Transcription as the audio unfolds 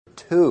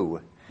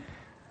2,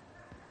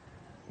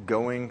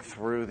 going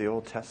through the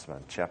Old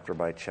Testament, chapter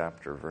by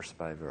chapter, verse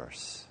by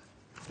verse.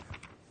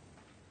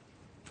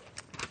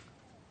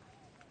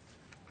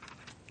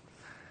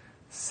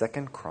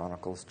 Second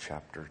Chronicles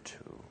chapter 2.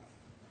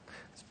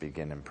 Let's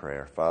begin in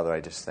prayer. Father, I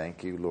just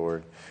thank you,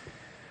 Lord,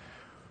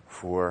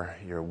 for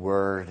your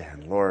word.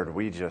 And Lord,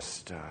 we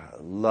just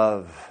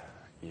love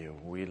you.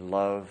 We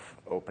love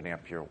opening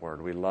up your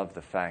word. We love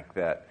the fact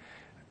that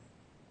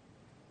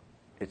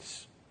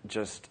it's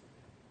just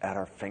at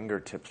our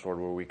fingertips, Lord,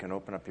 where we can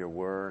open up your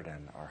word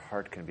and our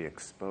heart can be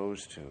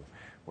exposed to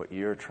what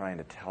you're trying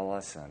to tell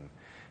us. And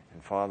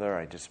Father,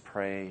 I just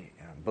pray,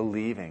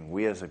 believing,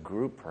 we as a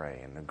group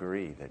pray and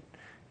agree that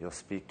you'll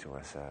speak to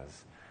us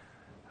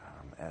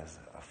as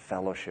a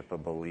fellowship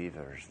of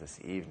believers this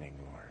evening,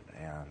 Lord.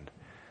 And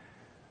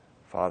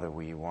Father,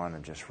 we want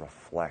to just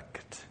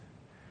reflect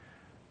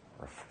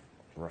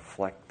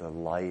the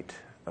light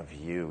of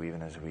you,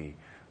 even as we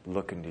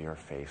look into your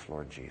face,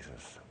 Lord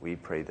Jesus. We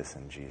pray this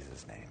in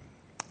Jesus' name.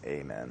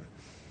 Amen.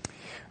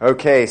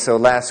 Okay, so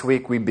last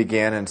week we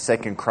began in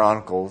 2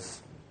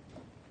 Chronicles,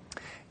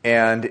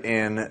 and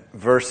in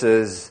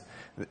verses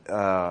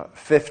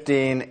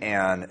 14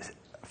 and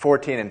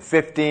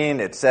 15,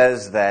 it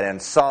says that,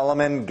 "And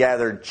Solomon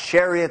gathered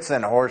chariots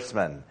and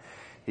horsemen.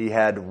 He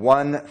had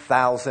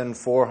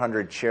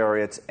 1,400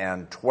 chariots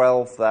and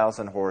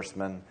 12,000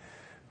 horsemen,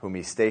 whom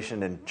he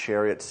stationed in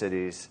chariot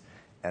cities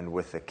and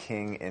with the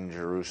king in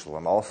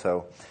Jerusalem.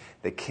 Also,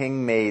 the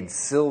king made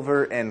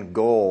silver and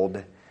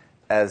gold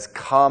as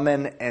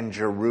common in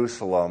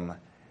Jerusalem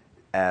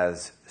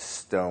as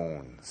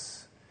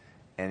stones.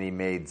 And he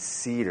made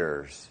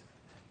cedars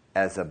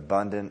as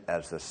abundant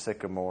as the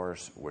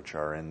sycamores which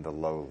are in the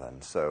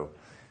lowland." So,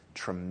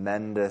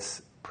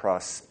 tremendous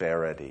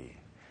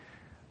prosperity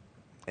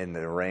in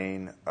the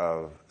reign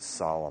of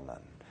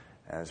Solomon.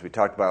 As we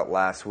talked about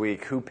last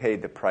week, who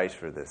paid the price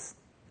for this?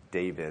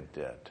 David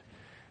did.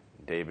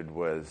 David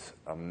was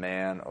a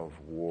man of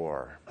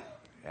war,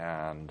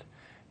 and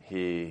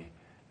he,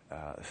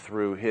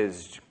 through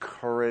his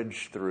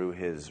courage, through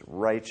his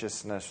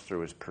righteousness,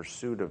 through his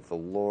pursuit of the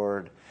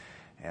Lord,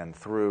 and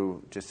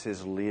through just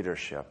his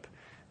leadership,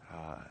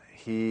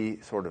 he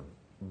sort of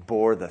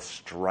bore the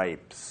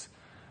stripes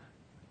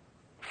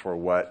for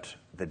what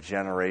the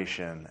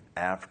generation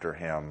after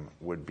him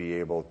would be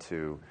able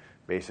to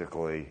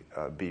basically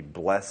be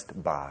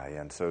blessed by.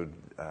 And so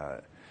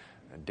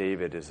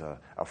David is a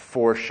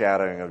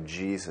foreshadowing of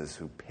Jesus,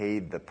 who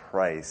paid the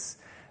price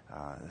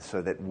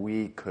so that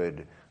we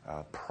could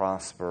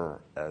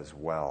prosper as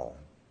well.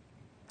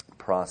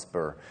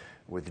 Prosper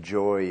with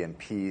joy and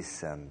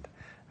peace and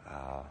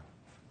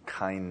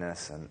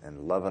kindness and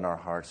love in our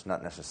hearts,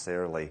 not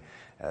necessarily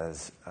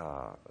as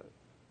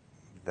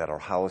that our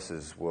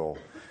houses will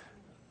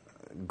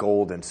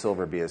gold and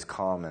silver be as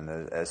common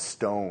as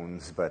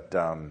stones, but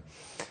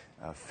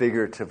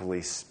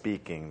figuratively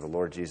speaking, the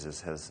Lord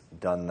Jesus has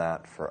done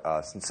that for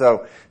us. And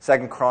so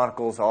 2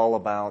 Chronicles all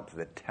about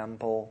the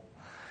temple,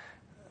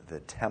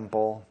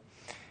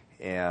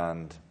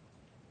 and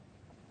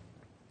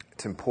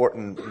it's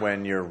important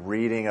when you're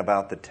reading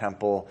about the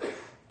temple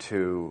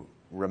to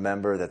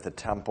remember that the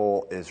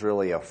temple is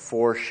really a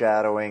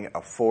foreshadowing,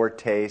 a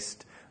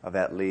foretaste of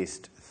at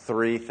least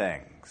three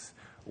things.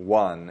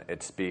 One,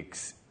 it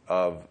speaks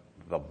of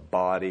the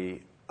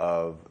body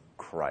of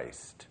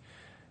Christ.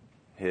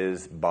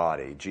 His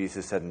body.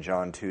 Jesus said in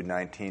John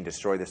 2:19,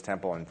 "Destroy this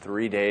temple, in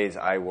 3 days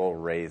I will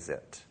raise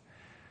it."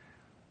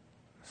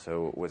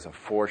 So it was a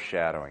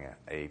foreshadowing,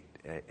 a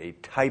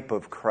type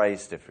of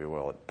Christ, if you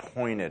will. It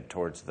pointed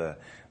towards the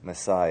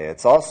Messiah.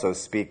 It also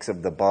speaks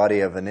of the body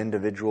of an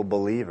individual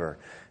believer.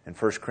 In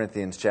 1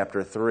 Corinthians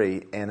chapter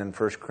 3 and in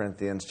 1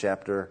 Corinthians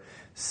chapter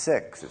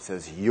 6, it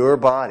says, "Your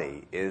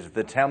body is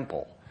the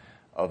temple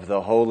of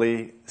the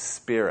Holy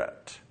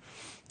Spirit."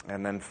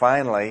 And then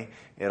finally,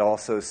 it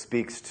also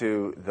speaks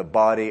to the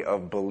body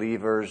of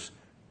believers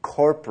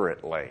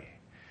corporately.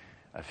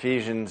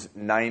 Ephesians 2,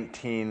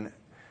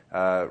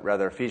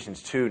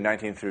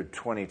 19 through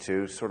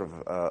 22, sort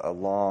of a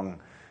long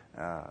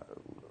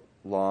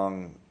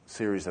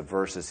series of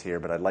verses here,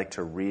 but I'd like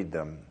to read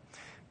them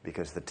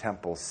because the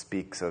temple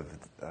speaks of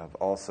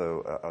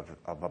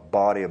a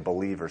body of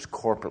believers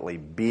corporately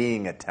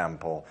being a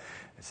temple.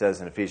 It says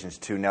in Ephesians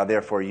 2, "Now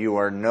therefore you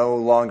are no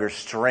longer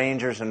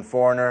strangers and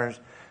foreigners,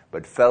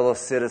 but fellow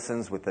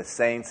citizens with the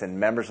saints and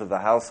members of the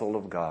household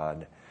of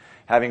God,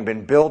 having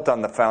been built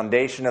on the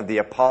foundation of the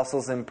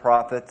apostles and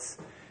prophets,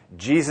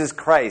 Jesus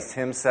Christ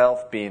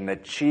himself being the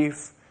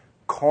chief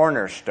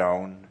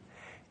cornerstone,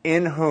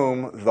 in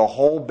whom the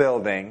whole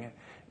building,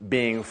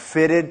 being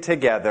fitted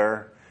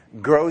together,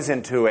 grows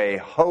into a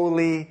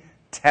holy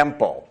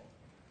temple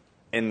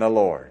in the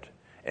Lord,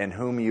 in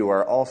whom you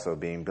are also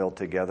being built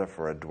together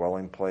for a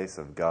dwelling place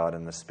of God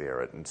in the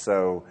Spirit." And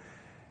so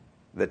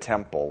the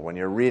temple, when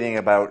you're reading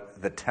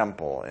about the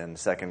temple in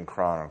 2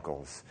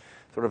 Chronicles,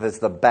 sort of as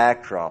the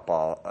backdrop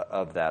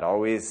of that.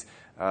 Always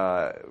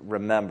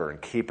remember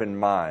and keep in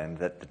mind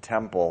that the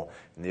temple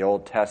in the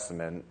Old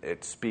Testament,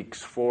 it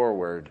speaks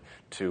forward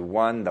to,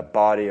 one, the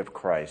body of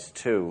Christ,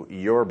 two,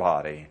 your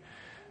body,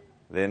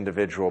 the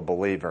individual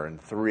believer, and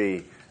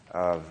three,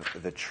 of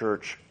the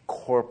church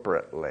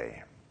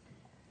corporately.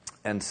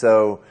 And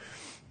so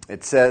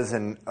it says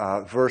in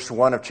verse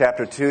 1 of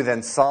chapter 2,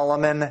 then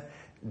Solomon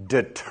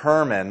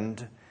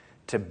determined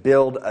to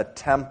build a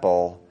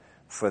temple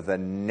for the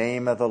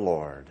name of the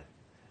Lord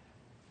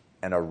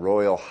and a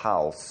royal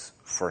house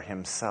for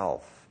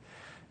himself.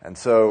 And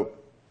so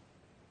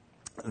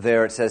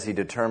there it says he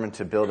determined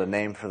to build a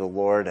name for the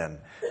Lord, and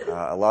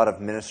a lot of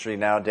ministry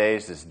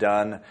nowadays is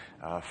done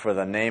for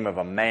the name of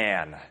a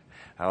man.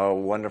 How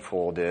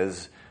wonderful it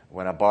is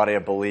when a body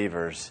of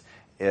believers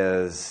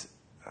is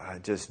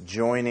just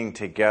joining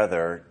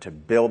together to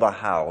build a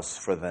house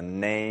for the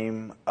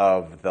name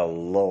of the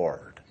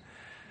Lord.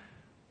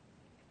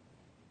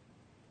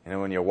 You know,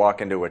 when you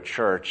walk into a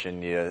church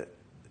and you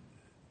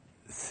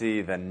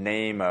see the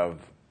name of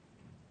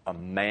a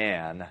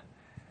man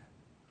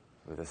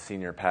with a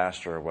senior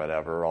pastor or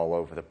whatever all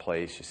over the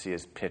place, you see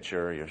his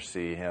picture, you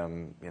see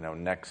him,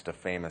 next to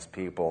famous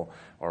people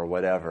or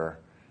whatever,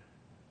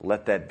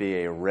 let that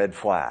be a red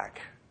flag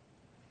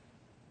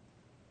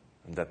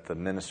that the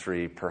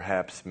ministry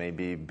perhaps may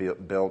be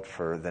built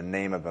for the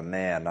name of a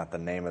man, not the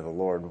name of the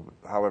Lord.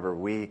 However,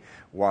 we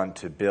want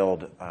to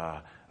build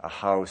a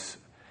house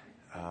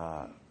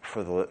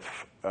for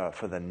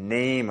the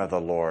name of the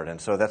Lord. And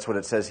so that's what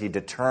it says he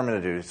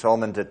determined to do.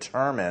 Solomon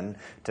determined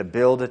to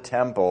build a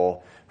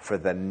temple for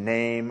the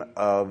name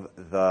of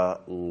the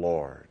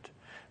Lord.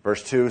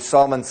 Verse 2,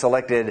 Solomon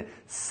selected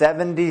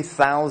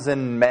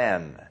 70,000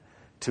 men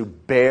to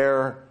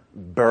bear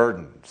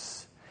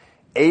burdens,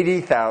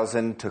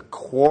 80,000 to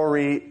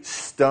quarry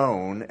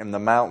stone in the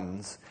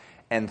mountains,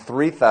 and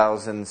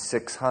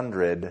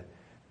 3,600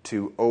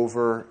 to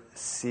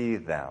oversee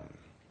them.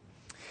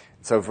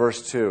 So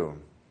verse 2,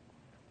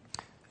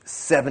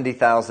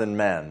 70,000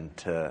 men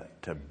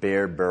to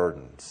bear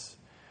burdens.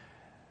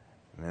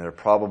 I mean, they're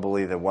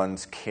probably the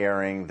ones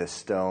carrying the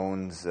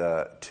stones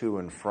to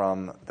and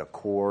from the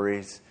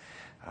quarries,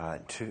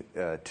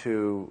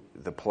 to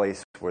the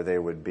place where they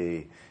would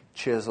be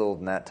chiseled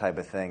and that type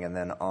of thing, and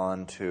then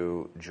on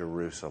to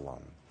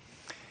Jerusalem.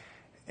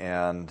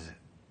 And,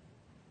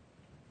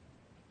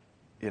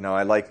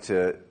 I like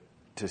to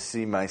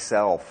see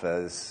myself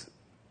as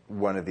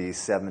one of these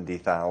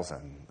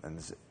 70,000.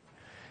 And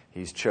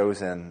he's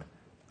chosen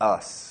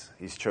us.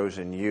 He's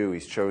chosen you.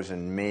 He's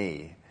chosen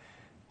me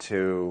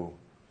to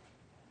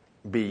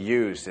be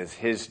used as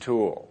his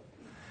tool.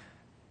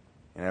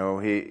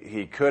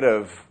 He could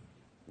have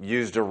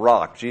used a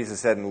rock. Jesus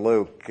said in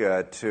Luke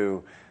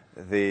to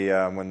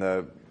when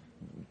the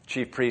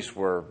chief priests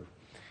were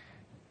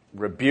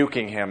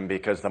rebuking him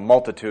because the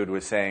multitude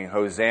was saying,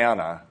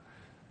 Hosanna,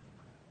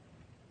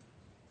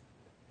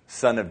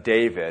 Son of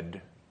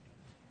David,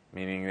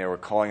 meaning they were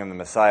calling him the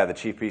Messiah. The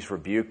chief priest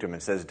rebuked him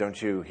and says,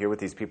 don't you hear what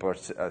these people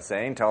are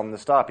saying? Tell them to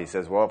stop. He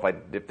says, well,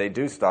 if they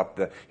do stop,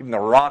 even the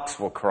rocks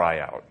will cry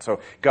out.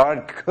 So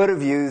God could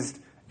have used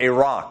a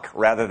rock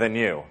rather than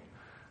you.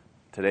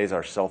 Today's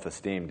our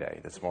self-esteem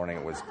day. This morning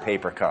it was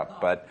paper cup.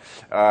 But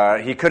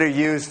he could have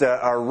used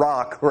a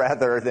rock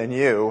rather than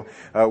you.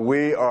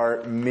 We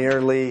are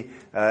merely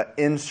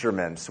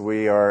instruments.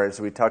 We are, as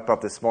we talked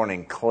about this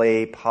morning,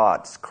 clay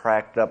pots,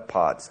 cracked up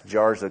pots,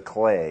 jars of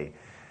clay.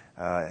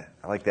 I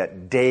like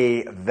that,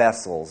 day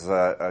vessels,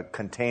 a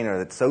container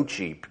that's so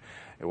cheap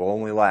it will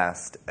only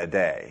last a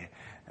day.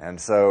 And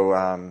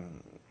so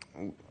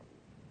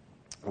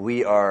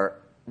we are,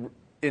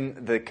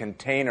 in the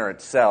container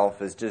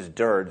itself is just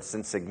dirt, it's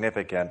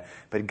insignificant,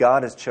 but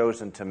God has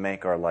chosen to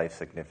make our life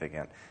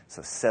significant.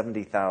 So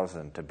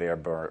 70,000 to bear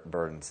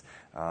burdens.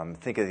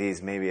 Think of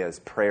these maybe as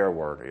prayer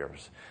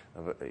warriors.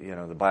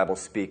 The Bible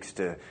speaks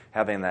to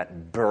having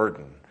that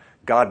burden.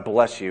 God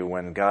bless you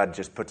when God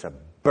just puts a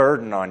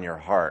burden on your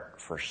heart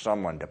for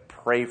someone to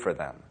pray for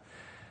them.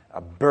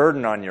 A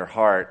burden on your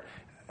heart,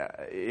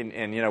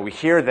 and we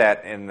hear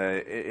that in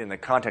the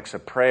context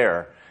of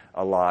prayer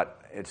a lot.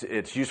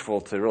 It's useful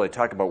to really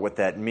talk about what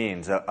that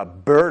means. A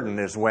burden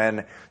is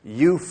when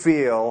you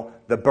feel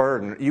the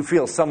burden, you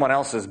feel someone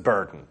else's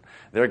burden.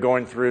 They're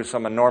going through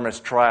some enormous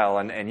trial,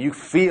 and you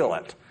feel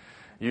it.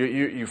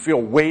 You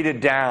feel weighted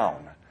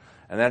down.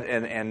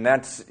 And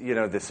that's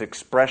this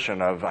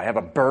expression of I have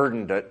a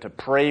burden to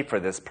pray for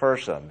this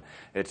person.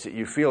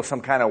 You feel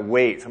some kind of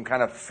weight, some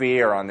kind of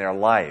fear on their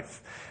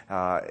life,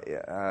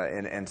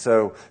 and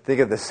so think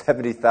of the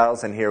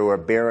 70,000 here who are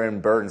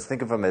bearing burdens.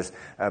 Think of them as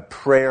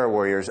prayer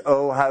warriors.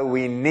 Oh, how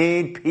we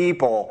need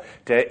people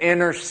to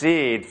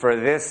intercede for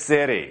this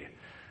city,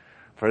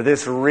 for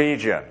this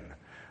region.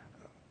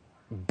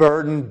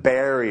 Burden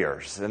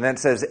barriers, and then it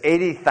says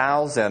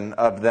 80,000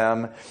 of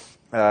them.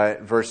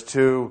 Verse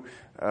 2.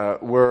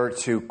 Were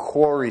to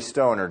quarry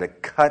stone or to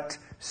cut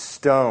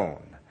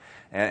stone,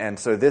 and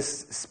so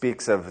this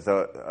speaks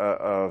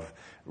of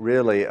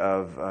really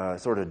of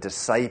sort of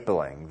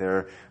discipling.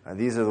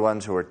 These are the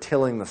ones who are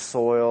tilling the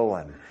soil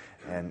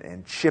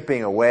and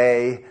chipping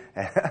away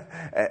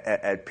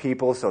at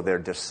people, so they're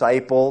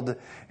discipled.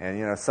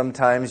 And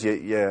sometimes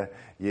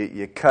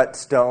you cut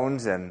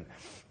stones and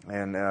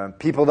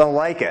people don't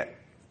like it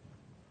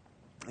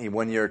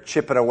when you're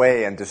chipping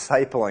away and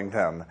discipling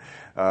them.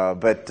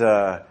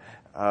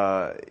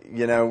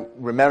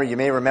 You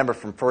may remember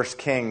from 1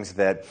 Kings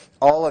that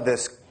all of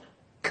this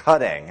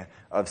cutting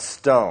of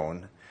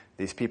stone,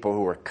 these people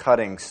who were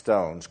cutting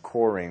stones,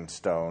 quarrying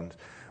stones,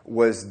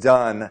 was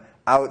done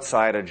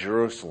outside of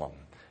Jerusalem.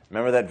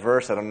 Remember that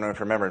verse? I don't know if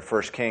you remember in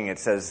 1 King. It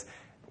says,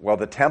 while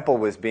the temple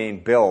was being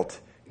built,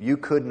 you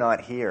could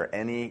not hear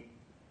any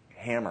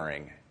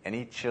hammering,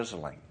 any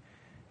chiseling.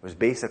 It was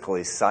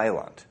basically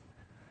silent.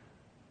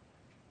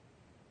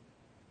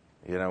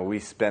 We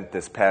spent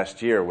this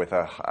past year with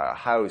a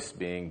house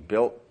being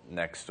built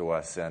next to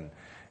us, and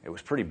it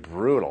was pretty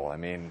brutal. I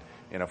mean,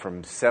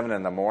 from 7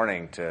 in the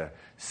morning to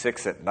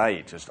 6 at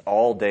night, just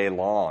all day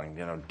long,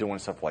 doing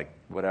stuff like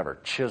whatever,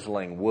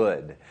 chiseling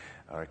wood,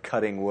 or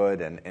cutting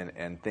wood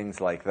and things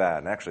like that.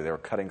 And actually, they were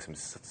cutting some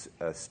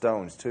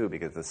stones, too,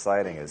 because the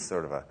siding is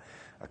sort of a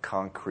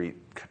concrete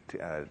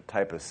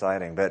type of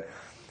siding. But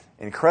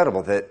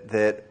incredible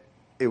that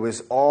it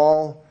was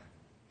all,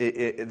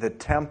 the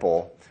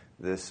temple,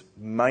 this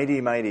mighty,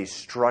 mighty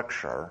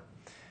structure,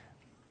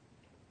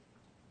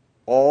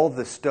 all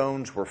the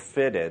stones were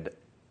fitted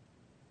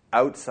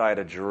outside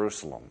of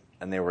Jerusalem,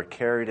 and they were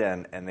carried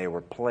in, and they were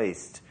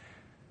placed,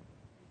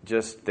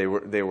 they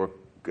were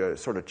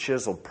sort of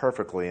chiseled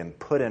perfectly and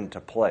put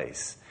into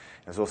place.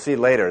 As we'll see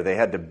later, they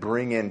had to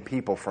bring in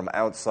people from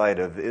outside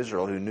of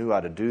Israel who knew how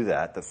to do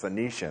that. The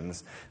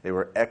Phoenicians, they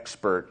were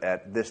expert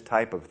at this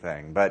type of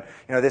thing. But,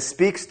 this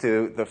speaks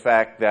to the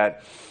fact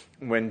that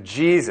when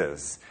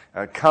Jesus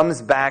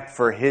comes back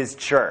for his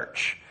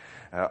church,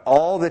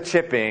 all the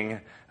chipping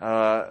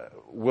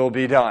will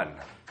be done.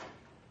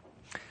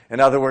 In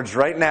other words,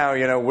 right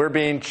now, we're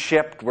being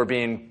chipped, we're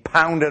being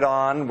pounded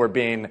on, we're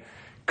being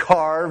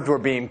carved, we're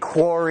being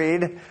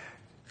quarried.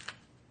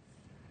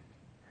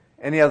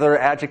 Any other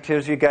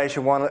adjectives you guys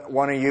should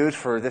want to use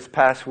for this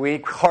past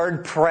week?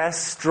 Hard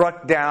pressed,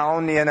 struck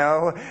down,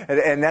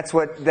 and that's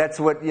what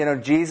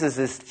Jesus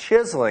is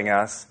chiseling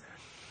us.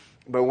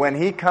 But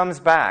when he comes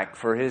back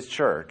for his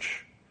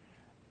church,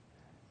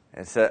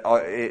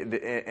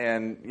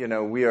 and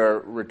we are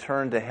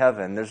returned to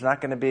heaven, there's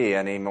not going to be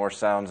any more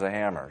sounds of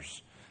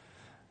hammers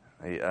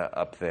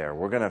up there.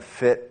 We're going to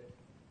fit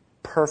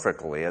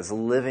perfectly as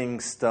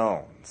living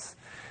stones,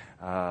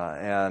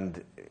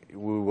 and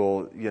we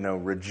will,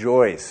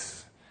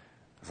 rejoice.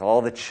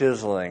 All the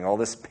chiseling, all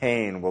this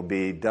pain will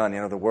be done.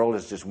 The world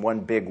is just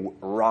one big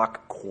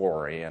rock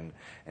quarry, and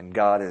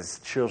God is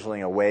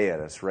chiseling away at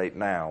us right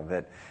now.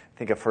 But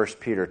think of 1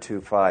 Peter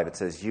 2:5. It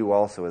says, "You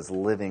also as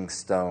living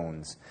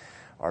stones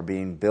are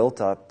being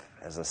built up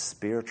as a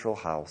spiritual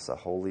house, a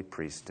holy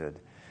priesthood,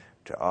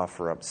 to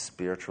offer up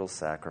spiritual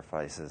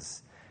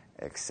sacrifices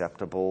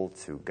acceptable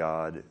to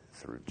God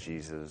through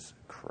Jesus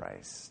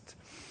Christ."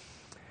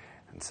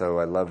 And so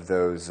I love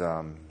those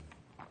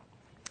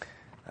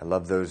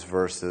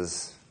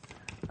verses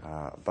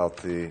about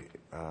the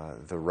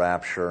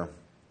rapture.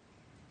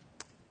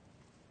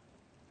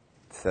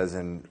 It says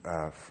in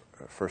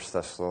 1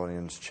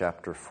 Thessalonians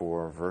chapter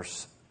 4,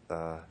 verse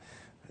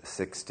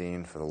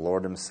 16, "For the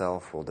Lord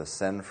himself will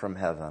descend from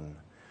heaven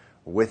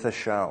with a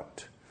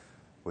shout,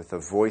 with the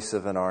voice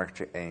of an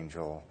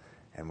archangel,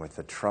 and with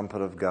the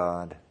trumpet of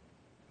God.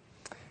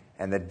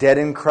 And the dead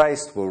in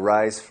Christ will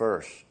rise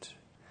first.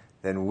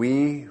 Then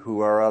we who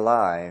are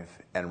alive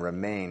and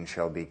remain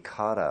shall be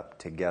caught up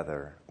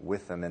together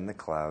with them in the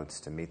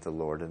clouds to meet the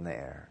Lord in the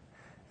air.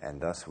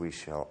 And thus we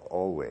shall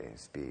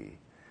always be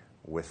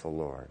with the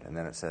Lord." And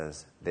then it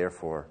says,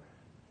 "Therefore,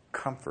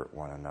 comfort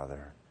one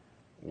another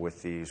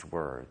with these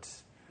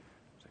words."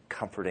 It's a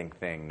comforting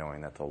thing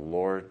knowing that the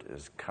Lord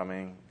is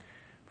coming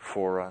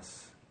for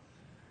us.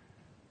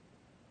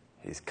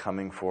 He's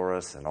coming for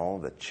us, and all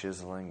the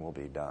chiseling will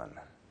be done,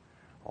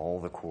 all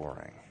the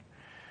quarrying.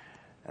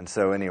 And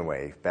so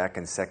anyway, back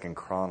in 2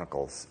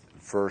 Chronicles,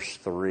 verse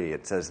 3,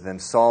 it says, "Then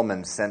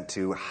Solomon sent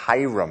to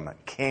Hiram,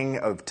 king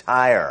of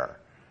Tyre,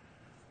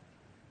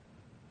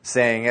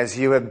 saying, As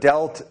you have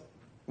dealt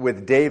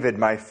with David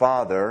my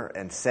father,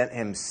 and sent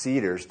him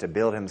cedars to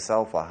build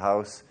himself a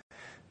house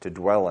to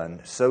dwell in,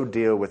 so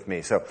deal with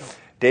me." So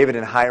David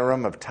and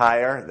Hiram of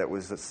Tyre, that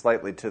was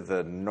slightly to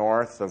the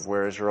north of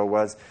where Israel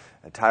was.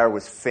 Tyre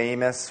was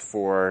famous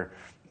for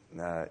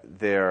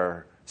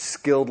their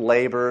skilled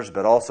laborers,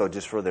 but also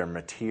just for their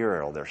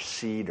material, their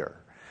cedar,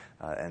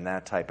 and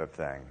that type of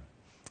thing.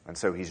 And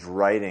so he's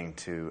writing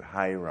to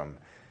Hiram,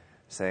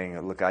 saying,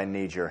 "Look, I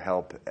need your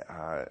help,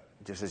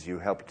 just as you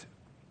helped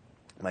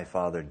my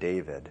father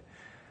David.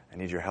 I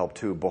need your help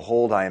too.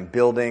 Behold, I am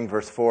building,"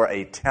 verse 4,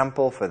 "a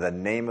temple for the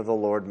name of the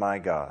Lord my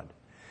God,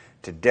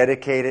 to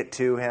dedicate it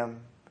to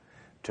him,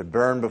 to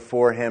burn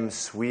before him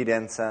sweet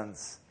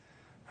incense,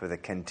 for the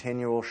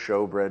continual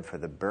showbread, for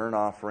the burnt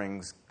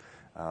offerings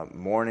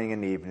morning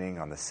and evening,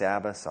 on the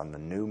Sabbaths, on the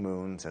new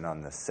moons, and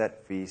on the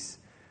set feasts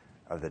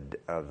of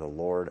the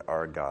Lord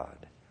our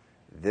God.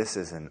 This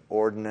is an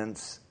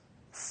ordinance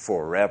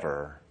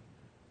forever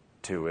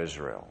to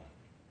Israel.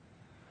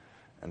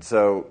 And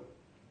so,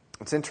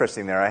 it's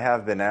interesting there. I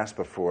have been asked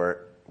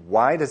before,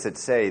 why does it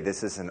say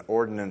this is an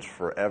ordinance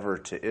forever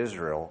to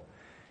Israel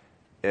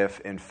if,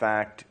 in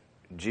fact,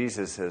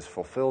 Jesus has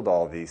fulfilled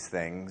all these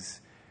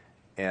things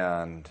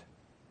and,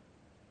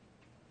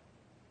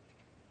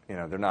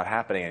 they're not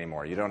happening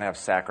anymore? You don't have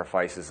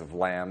sacrifices of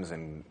lambs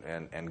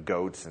and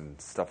goats and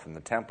stuff in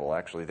the temple.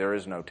 Actually, there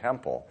is no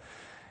temple.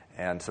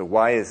 And so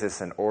why is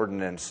this an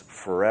ordinance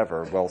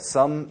forever? Well,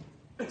 some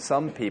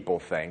people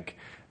think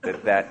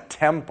that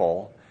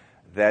temple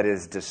that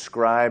is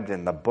described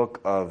in the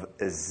book of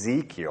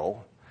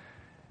Ezekiel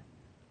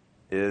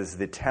is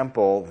the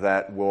temple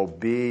that will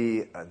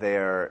be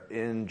there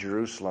in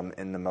Jerusalem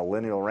in the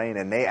millennial reign,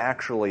 and they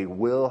actually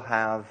will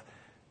have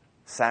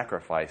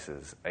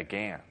sacrifices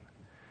again.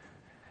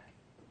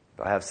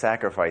 They'll have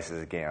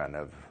sacrifices again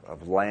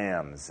of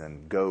lambs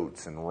and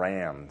goats and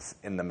rams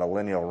in the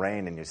millennial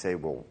reign, and you say,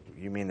 well,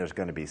 you mean there's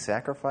going to be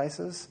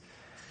sacrifices?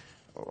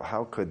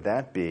 How could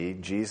that be?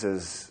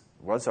 Jesus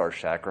was our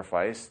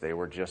sacrifice. They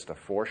were just a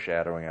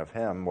foreshadowing of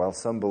him. Well,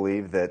 some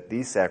believe that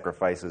these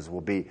sacrifices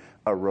will be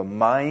a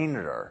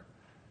reminder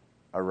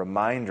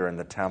in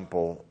the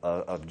temple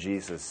of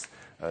Jesus'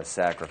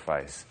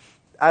 sacrifice.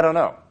 I don't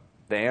know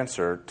the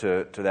answer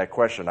to that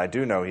question. I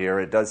do know here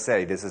it does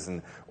say this is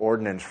an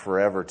ordinance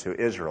forever to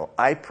Israel.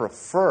 I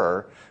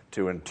prefer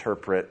to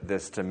interpret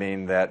this to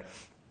mean that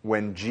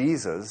when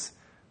Jesus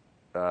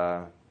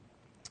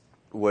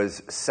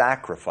was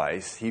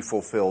sacrificed, he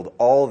fulfilled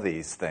all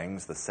these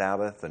things, the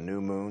Sabbath, the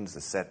new moons, the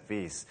set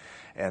feasts,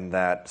 and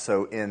that,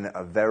 so in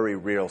a very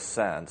real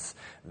sense,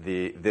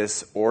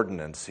 this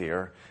ordinance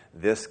here,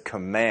 this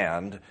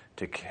command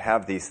to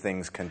have these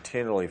things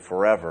continually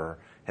forever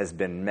has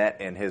been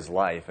met in his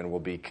life and will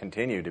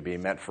continue to be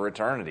met for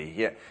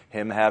eternity,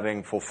 him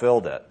having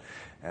fulfilled it.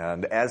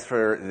 And as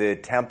for the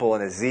temple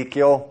in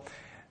Ezekiel,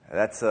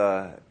 that's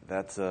a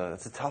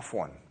tough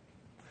one.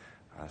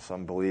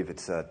 Some believe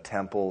it's a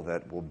temple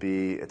that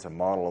it's a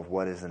model of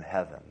what is in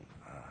heaven.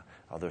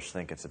 Others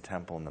think it's a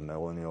temple in the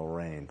millennial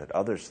reign, but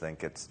others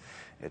think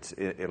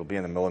it'll be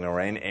in the millennial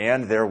reign,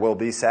 and there will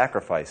be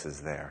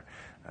sacrifices there.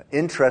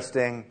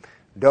 Interesting.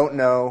 Don't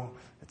know.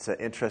 It's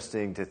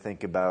interesting to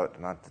think about.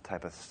 Not the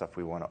type of stuff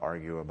we want to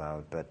argue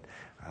about, but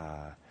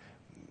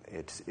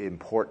it's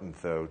important,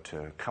 though,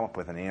 to come up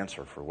with an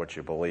answer for what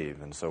you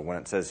believe. And so when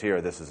it says here,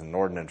 this is an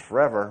ordinance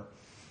forever,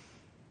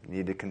 you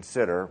need to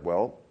consider,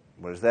 well,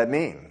 what does that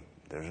mean?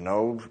 There's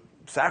no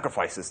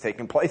sacrifices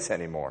taking place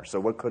anymore. So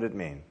what could it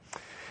mean?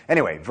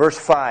 Anyway, verse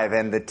 5,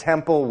 and the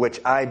temple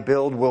which I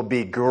build will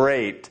be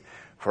great,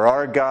 for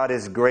our God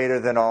is greater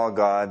than all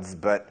gods,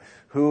 but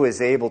who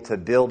is able to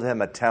build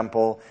him a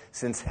temple,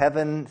 since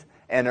heaven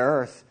and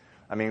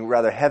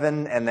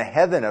heaven and the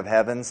heaven of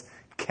heavens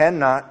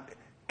cannot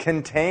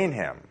contain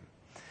him.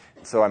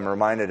 So I'm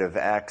reminded of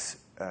Acts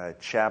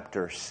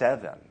chapter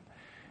 7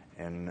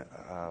 in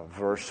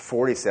verse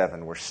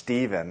 47, where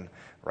Stephen,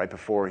 right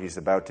before he's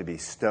about to be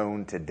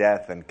stoned to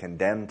death and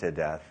condemned to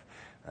death,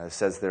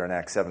 says there in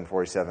Acts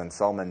 7:47,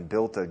 Solomon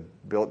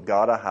built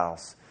God a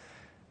house.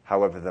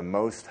 However, the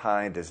Most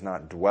High does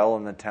not dwell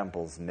in the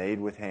temples made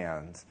with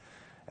hands.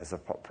 As the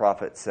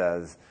prophet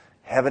says,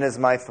 heaven is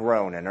my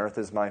throne and earth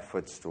is my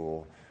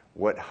footstool.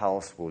 What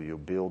house will you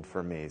build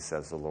for me,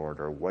 says the Lord,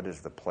 or what is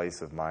the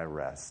place of my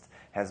rest?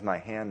 Has my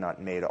hand not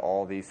made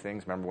all these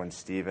things? Remember when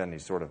Stephen,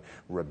 he's sort of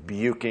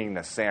rebuking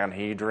the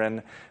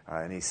Sanhedrin,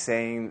 and he's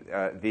saying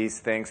these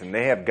things, and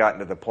they have gotten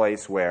to the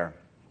place where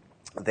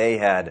they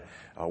had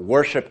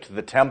worshipped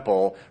the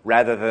temple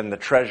rather than the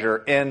treasure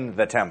in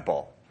the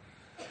temple.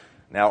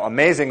 Now,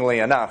 amazingly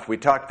enough, we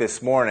talked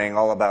this morning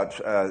all about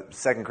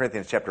 2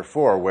 Corinthians chapter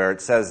 4, where it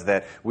says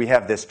that we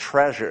have this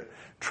treasure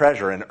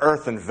in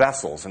earthen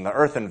vessels. And the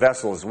earthen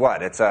vessel is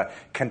what? It's a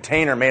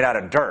container made out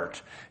of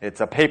dirt.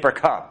 It's a paper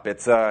cup.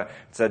 It's a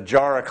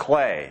jar of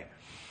clay.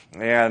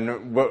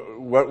 And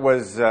what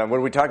did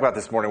we talk about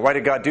this morning? Why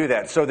did God do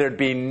that? So there'd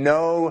be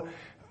no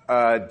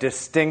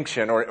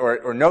distinction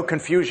or no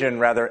confusion,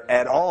 rather,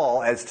 at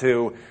all as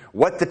to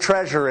what the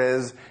treasure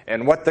is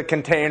and what the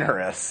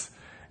container is.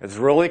 It's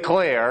really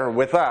clear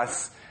with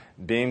us,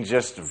 being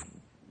just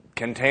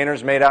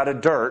containers made out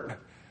of dirt,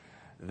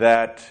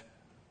 that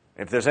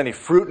if there's any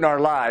fruit in our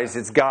lives,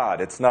 it's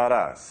God, it's not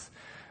us.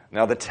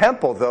 Now, the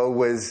temple, though,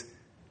 was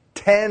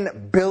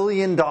 $10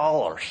 billion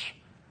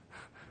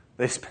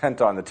they spent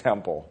on the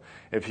temple.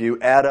 If you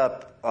add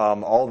up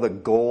all the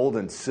gold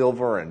and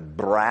silver and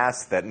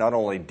brass that not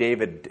only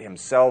David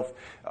himself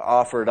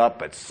offered up,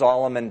 but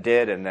Solomon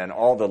did, and then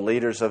all the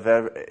leaders of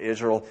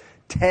Israel,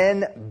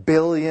 $10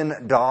 billion.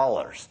 And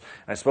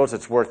I suppose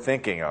it's worth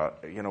thinking,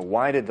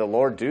 why did the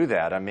Lord do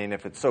that? I mean,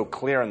 if it's so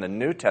clear in the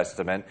New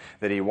Testament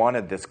that he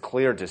wanted this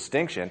clear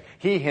distinction,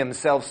 he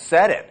himself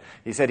said it.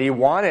 He said he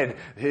wanted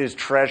his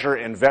treasure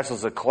in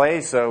vessels of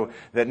clay so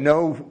that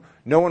no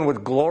one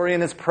would glory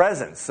in his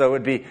presence. So it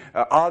would be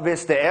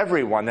obvious to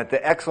everyone that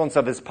the excellence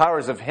of his power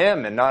is of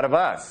him and not of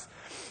us.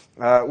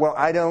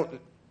 I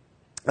don't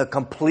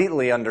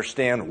completely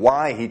understand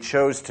why he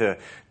chose to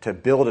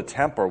build a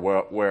temple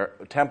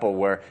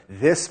where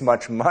this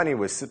much money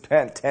was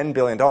spent, $10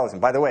 billion.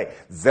 And by the way,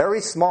 very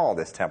small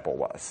this temple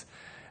was.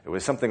 It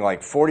was something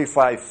like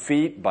 45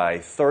 feet by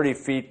 30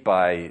 feet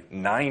by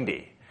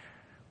 90.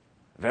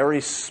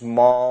 Very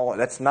small.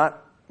 That's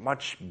not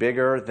much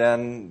bigger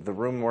than the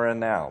room we're in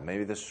now.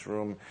 Maybe this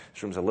room's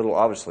a little,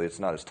 obviously it's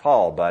not as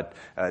tall, but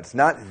it's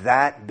not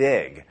that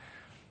big.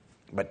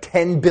 But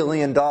 $10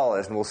 billion,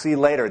 and we'll see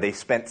later, they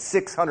spent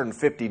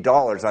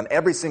 $650 on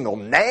every single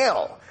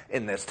nail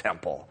in this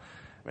temple.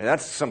 I mean,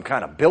 that's some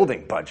kind of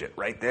building budget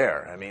right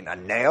there. I mean, a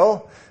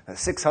nail,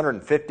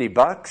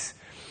 $650.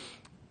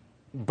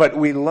 But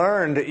we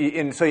learned,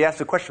 and so you ask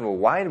the question, well,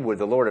 why would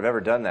the Lord have ever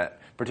done that,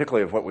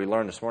 particularly of what we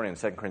learned this morning in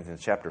 2 Corinthians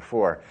chapter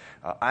 4?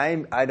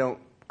 I don't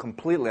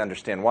completely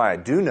understand why. I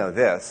do know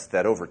this,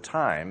 that over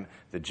time,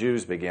 the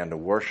Jews began to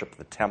worship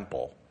the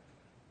temple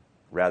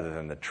rather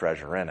than the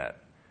treasure in it.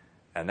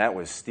 And that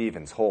was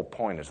Stephen's whole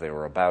point as they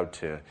were about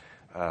to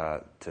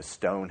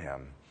stone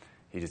him.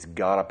 He just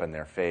got up in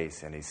their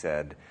face and he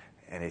said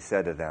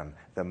to them,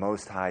 "The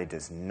Most High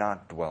does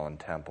not dwell in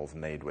temples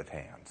made with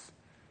hands."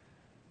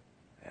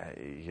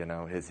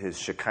 His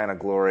Shekinah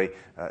glory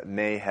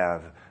may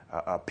have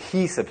a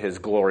piece of his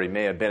glory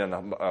may have been in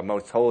the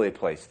most holy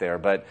place there,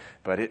 but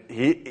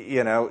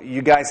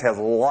you guys have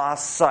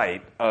lost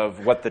sight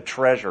of what the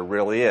treasure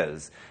really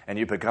is, and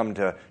you become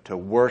to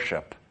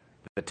worship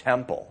the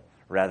temple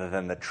rather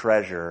than the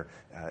treasure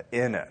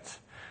in it.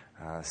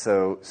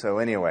 So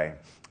anyway,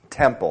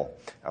 temple,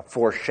 a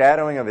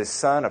foreshadowing of his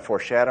Son, a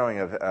foreshadowing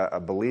of a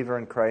believer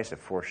in Christ, a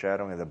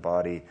foreshadowing of the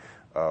body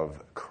of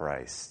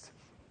Christ.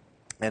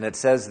 And it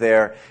says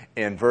there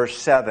in verse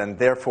 7,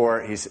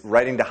 therefore, he's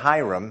writing to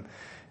Hiram,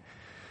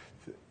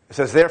 it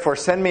says, "Therefore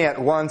send me at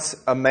once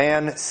a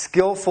man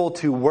skillful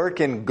to work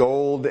in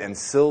gold and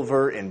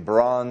silver, in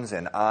bronze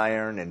and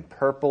iron, in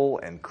purple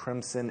and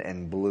crimson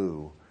and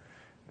blue."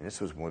 This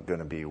was going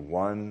to be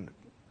one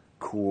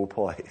cool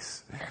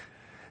place.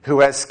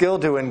 "Who has skill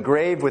to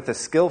engrave with the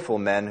skillful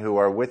men who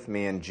are with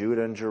me in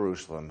Judah and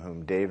Jerusalem,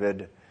 whom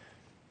David,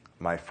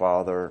 my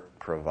father,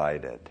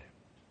 provided."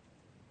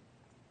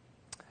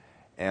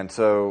 And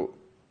so,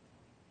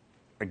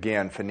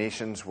 again,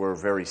 Phoenicians were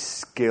very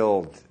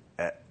skilled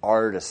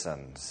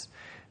artisans.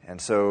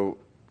 And so,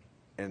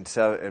 in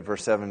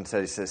verse 7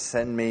 he says,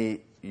 "Send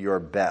me your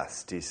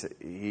best."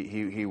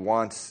 He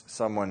wants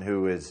someone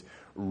who is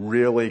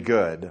really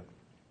good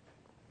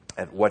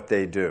at what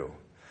they do.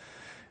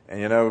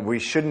 And we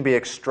shouldn't be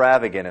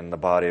extravagant in the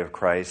body of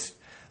Christ,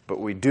 but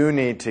we do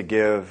need to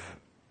give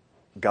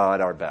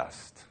God our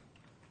best.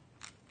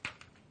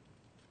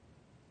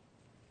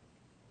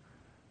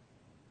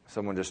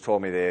 Someone just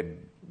told me they had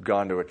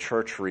gone to a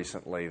church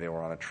recently. They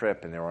were on a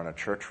trip and they were on a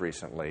church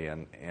recently,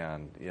 and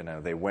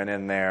they went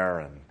in there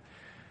and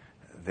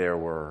there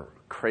were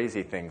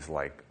crazy things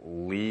like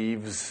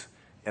leaves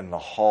in the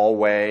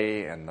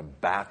hallway, and the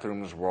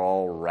bathrooms were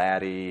all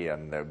ratty,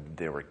 and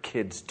there were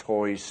kids'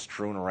 toys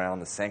strewn around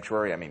the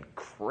sanctuary. I mean,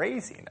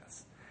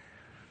 craziness.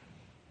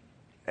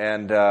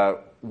 And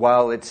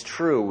while it's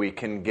true we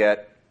can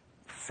get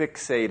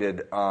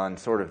fixated on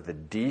sort of the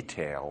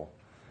detail,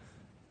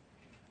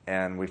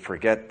 and we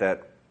forget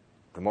that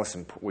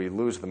we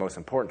lose the most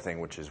important thing,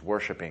 which is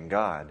worshiping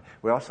God,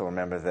 we also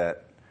remember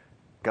that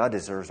God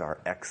deserves our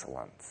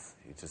excellence.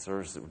 He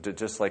deserves,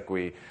 just like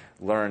we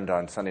learned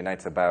on Sunday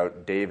nights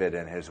about David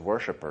and his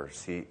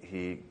worshipers,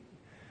 he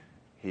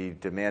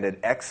demanded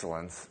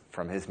excellence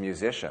from his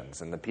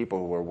musicians and the people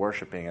who were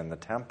worshiping in the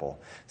temple.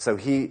 So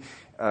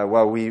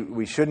while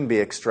we shouldn't be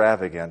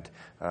extravagant,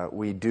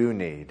 we do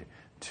need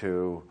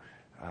to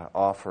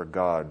offer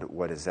God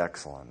what is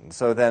excellent. And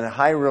so then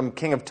Hiram,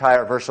 king of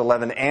Tyre, verse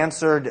 11,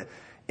 answered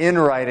in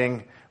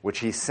writing, which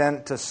he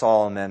sent to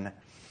Solomon.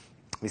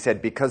 He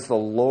said, "Because the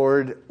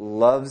Lord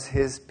loves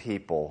his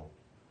people,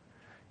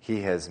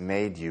 he has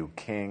made you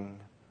king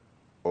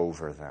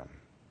over them."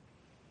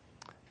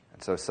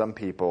 And so some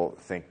people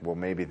think, well,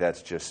 maybe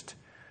that's just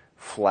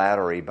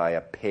flattery by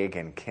a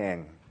pagan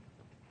king.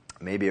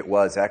 Maybe it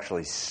was.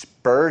 Actually,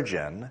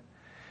 Spurgeon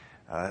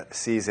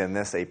sees in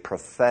this a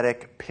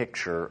prophetic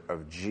picture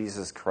of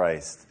Jesus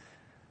Christ.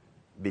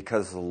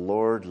 Because the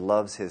Lord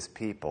loves his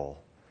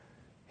people,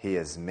 he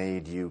has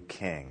made you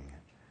king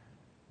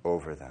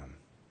over them.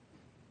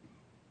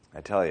 I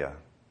tell you,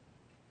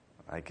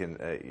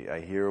 I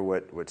hear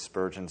what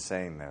Spurgeon's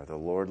saying there. The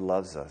Lord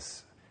loves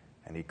us,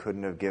 and he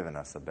couldn't have given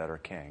us a better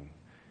king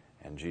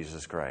in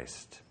Jesus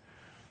Christ.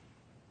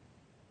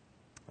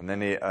 And then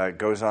he Hiram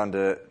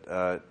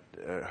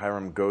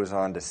goes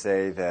on to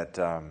say that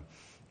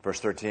Verse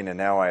 13, and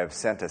now I have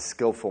sent a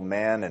skillful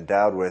man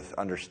endowed with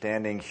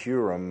understanding,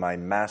 Huram, my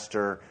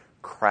master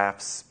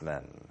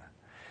craftsman.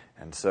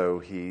 And so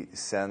he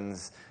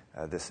sends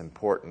this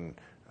important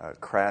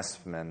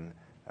craftsman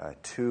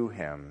to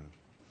him.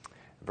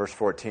 Verse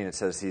 14, it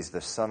says he's the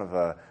son of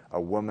a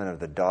woman of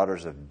the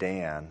daughters of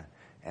Dan,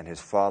 and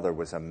his father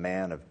was a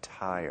man of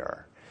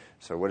Tyre.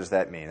 So what does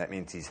that mean? That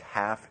means he's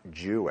half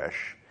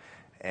Jewish,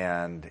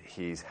 and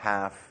he's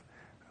half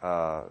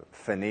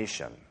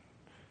Phoenician.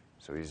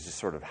 So he's just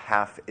sort of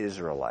half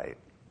Israelite.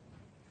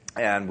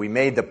 And we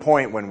made the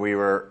point when we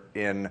were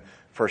in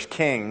 1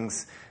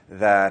 Kings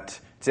that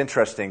it's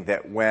interesting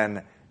that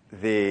when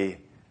the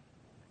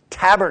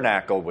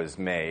tabernacle was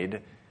made,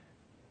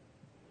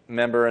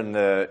 remember in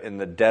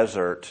the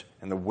desert,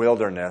 in the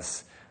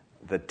wilderness,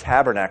 the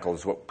tabernacle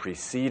is what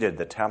preceded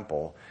the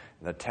temple,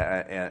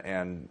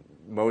 and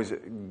Moses,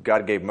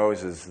 God gave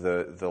Moses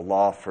the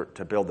law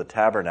to build the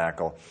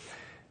tabernacle.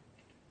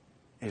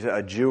 He's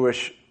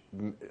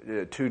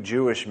two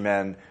Jewish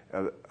men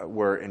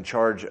were in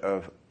charge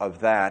of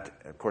that.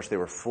 Of course, they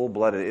were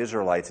full-blooded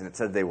Israelites, and it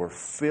said they were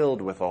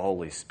filled with the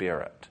Holy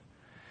Spirit.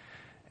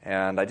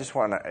 And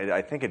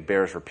I think it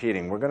bears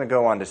repeating. We're going to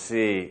go on to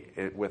see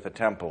it with the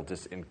temple,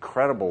 just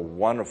incredible,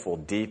 wonderful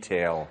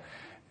detail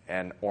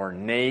and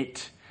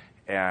ornate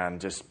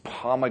and just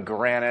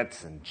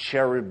pomegranates and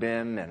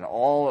cherubim and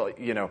all,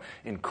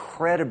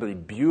 incredibly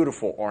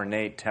beautiful,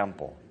 ornate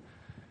temple.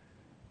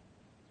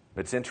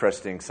 But it's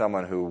interesting,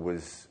 someone who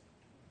was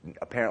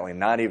apparently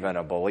not even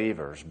a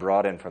believer is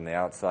brought in from the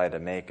outside to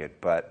make it,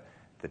 but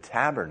the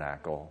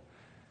tabernacle,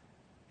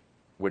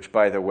 which,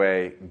 by the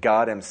way,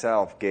 God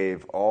himself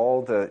gave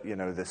all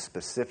the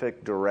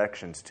specific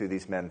directions to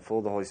these men full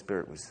of the Holy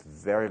Spirit, was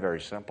very,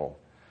 very simple.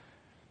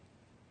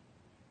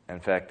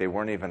 In fact, they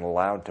weren't even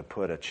allowed to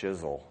put a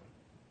chisel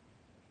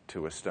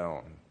to a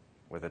stone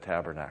with a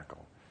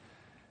tabernacle.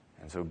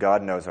 And so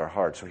God knows our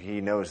hearts. So he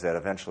knows that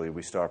eventually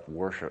we start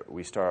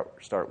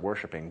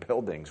worshiping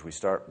buildings. We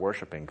start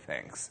worshiping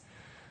things.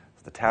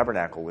 So the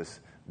tabernacle was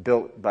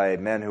built by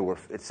men who were,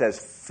 it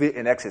says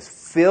in Exodus,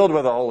 filled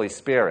with the Holy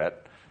Spirit.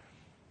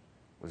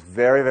 It was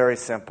very, very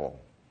simple.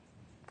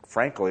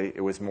 Frankly,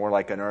 it was more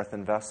like an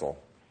earthen vessel.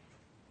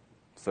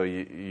 So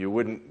you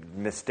wouldn't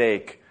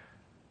mistake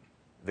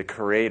the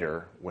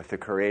Creator with the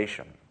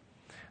creation.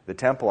 The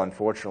temple,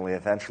 unfortunately,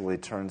 eventually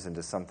turns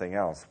into something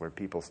else, where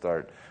people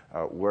start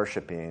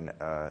worshiping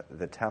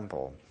the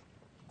temple.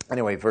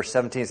 Anyway, verse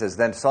 17 says,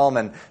 Then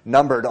Solomon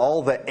numbered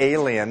all the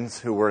aliens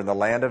who were in the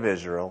land of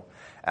Israel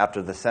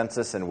after the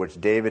census in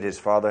which David his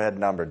father had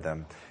numbered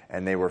them,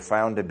 and they were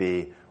found to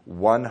be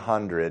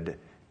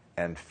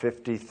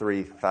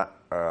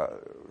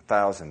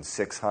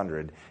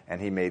 153,600,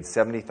 and he made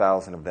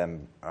 70,000 of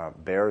them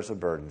bearers of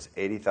burdens,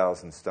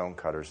 80,000 stone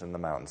cutters in the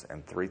mountains,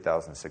 and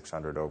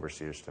 3,600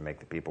 overseers to make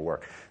the people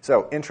work.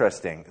 So,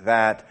 interesting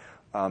that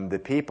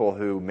the people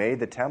who made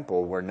the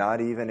temple were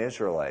not even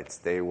Israelites.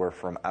 They were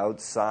from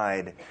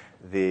outside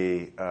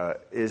the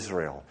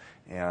Israel.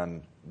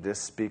 And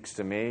this speaks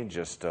to me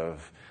just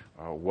of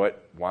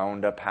what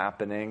wound up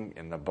happening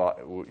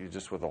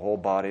just with the whole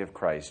body of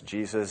Christ.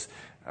 Jesus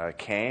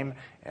came,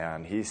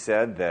 and he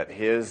said that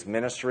his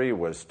ministry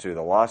was to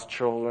the lost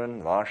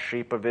children, lost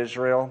sheep of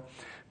Israel.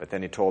 But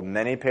then he told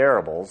many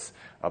parables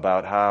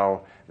about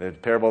how the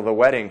parable of the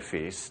wedding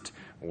feast,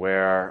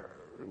 where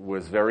it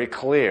was very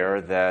clear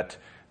that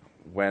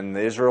when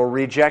Israel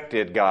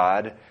rejected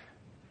God,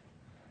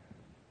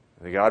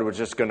 God was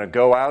just going to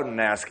go out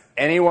and ask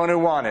anyone who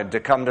wanted to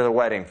come to the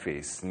wedding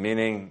feast,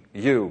 meaning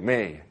you,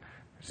 me.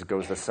 This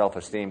goes the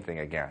self-esteem thing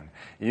again.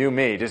 You,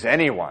 me, just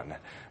anyone.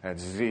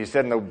 He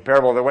said in the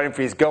parable of the wedding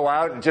feast, go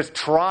out and just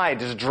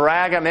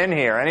drag them in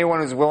here,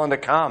 anyone who's willing to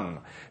come,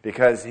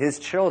 because his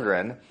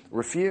children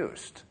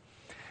refused.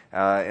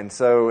 And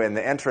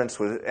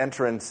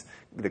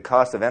the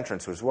cost of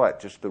entrance was what?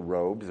 Just the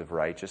robes of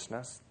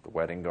righteousness, the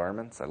wedding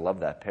garments. I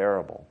love that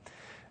parable.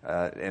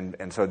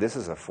 And so this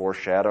is a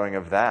foreshadowing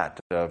of that,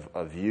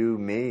 of you,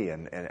 me,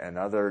 and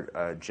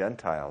other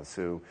Gentiles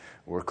who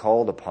were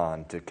called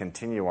upon to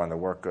continue on the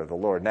work of the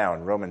Lord. Now,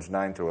 in Romans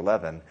 9 through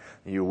 11,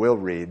 you will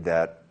read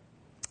that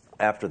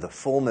after the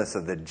fullness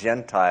of the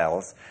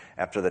Gentiles,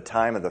 after the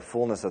time of the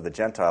fullness of the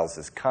Gentiles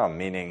has come,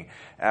 meaning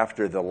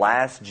after the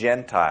last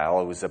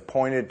Gentile who was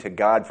appointed to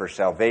God for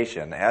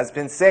salvation has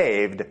been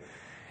saved,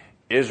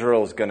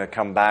 Israel's going to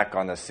come back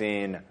on the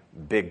scene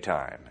big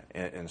time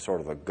in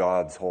sort of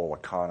God's whole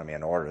economy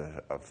and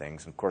order of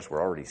things. And of course,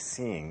 we're already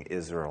seeing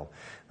Israel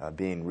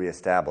being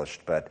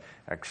reestablished, but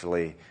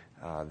actually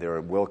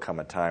there will come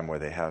a time where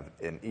they have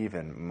an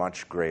even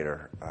much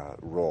greater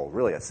role,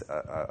 really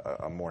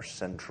a more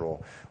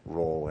central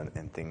role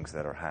in things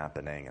that are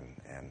happening.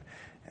 And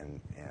in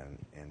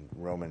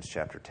Romans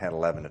chapter 10,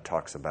 11, it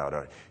talks about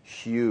a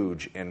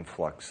huge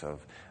influx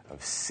of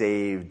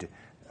saved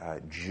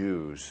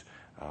Jews.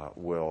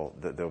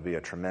 There'll be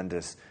a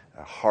tremendous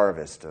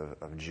harvest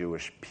of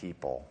Jewish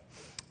people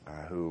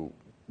who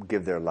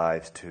give their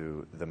lives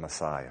to the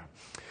Messiah.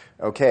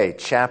 Okay,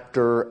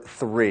 chapter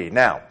 3.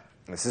 Now,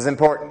 this is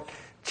important.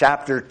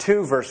 Chapter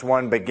 2, verse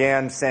 1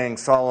 began saying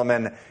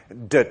Solomon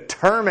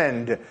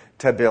determined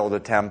to build a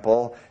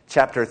temple.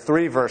 Chapter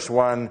 3, verse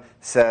 1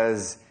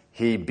 says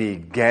he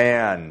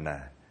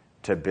began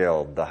to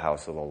build the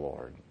house of the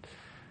Lord.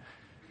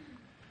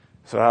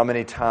 So how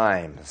many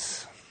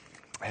times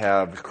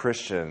have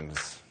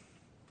Christians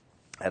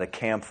at a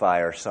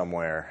campfire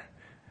somewhere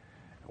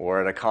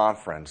or at a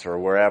conference or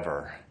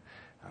wherever,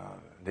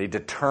 they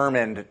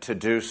determined to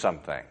do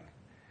something.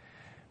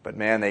 But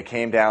man, they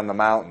came down the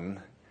mountain,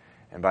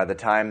 and by the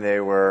time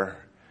they were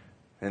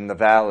in the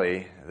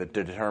valley, the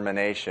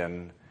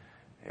determination,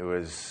 it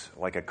was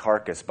like a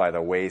carcass by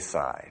the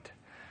wayside.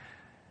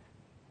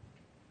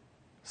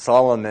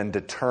 Solomon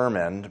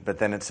determined, but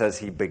then it says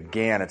he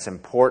began. It's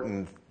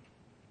important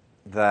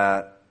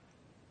that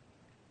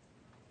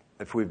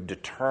if we've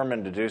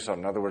determined to do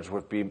something, in other words,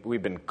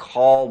 we've been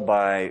called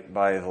by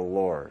the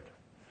Lord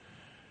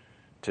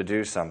to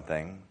do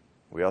something,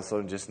 we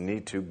also just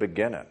need to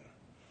begin it.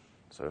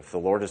 So if the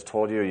Lord has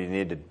told you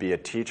need to be a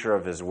teacher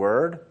of His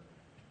Word,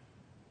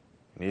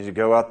 you need to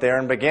go out there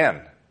and begin.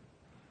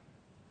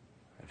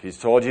 If He's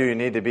told you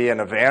need to be an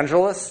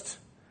evangelist,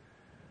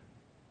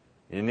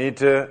 you need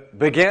to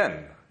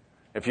begin.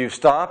 If you've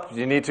stopped,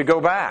 you need to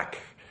go back.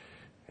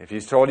 If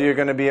He's told you you're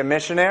going to be a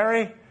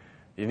missionary,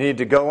 you need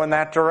to go in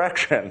that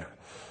direction.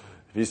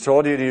 If He's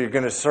told you you're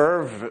going to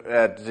serve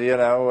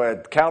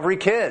at Calvary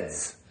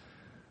Kids,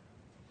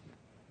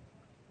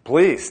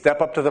 please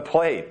step up to the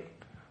plate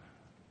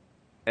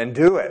and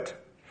do it.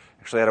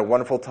 Actually, they had a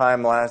wonderful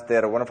time last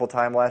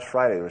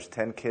Friday. There was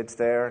 10 kids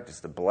there,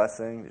 just a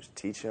blessing, just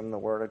teach them the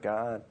Word of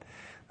God.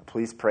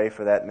 Please pray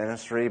for that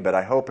ministry. But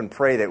I hope and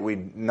pray that we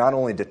not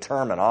only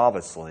determine,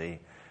 obviously,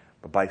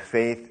 but by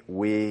faith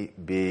we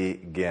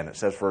begin. It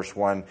says, verse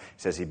 1, it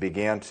says, he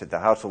began to the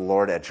house of the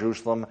Lord at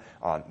Jerusalem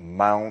on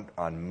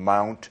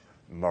Mount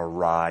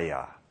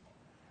Moriah.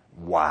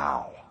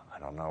 Wow. I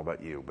don't know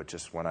about you, but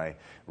just when I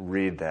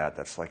read that,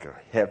 that's like a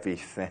heavy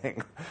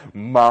thing.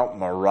 Mount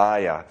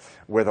Moriah,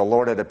 where the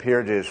Lord had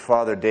appeared to his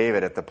father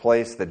David at the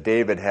place that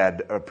David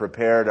had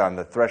prepared on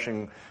the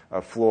threshing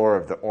floor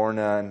of the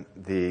Ornan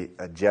the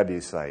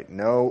Jebusite.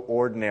 No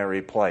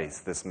ordinary place,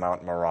 this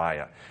Mount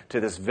Moriah.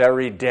 To this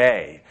very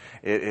day,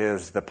 it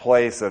is the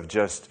place of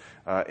just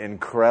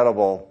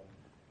incredible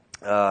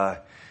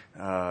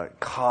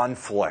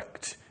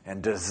conflict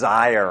and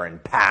desire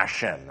and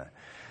passion.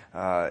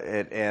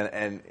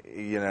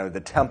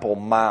 The Temple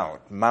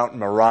Mount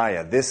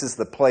Moriah. This is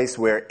the place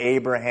where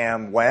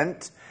Abraham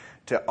went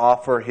to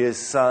offer his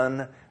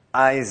son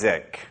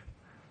Isaac,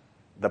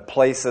 the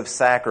place of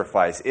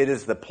sacrifice. It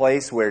is the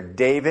place where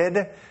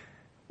David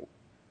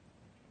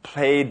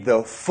paid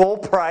the full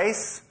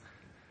price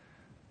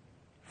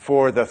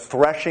for the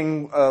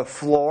threshing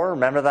floor.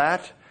 Remember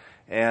that?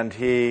 And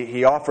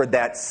he offered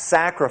that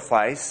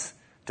sacrifice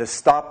to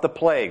stop the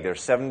plague.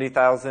 There's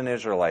 70,000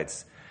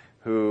 Israelites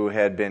who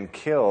had been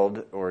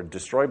killed or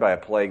destroyed by a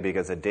plague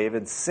because of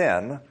David's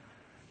sin,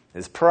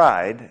 his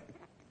pride,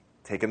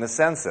 taking the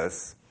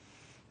census.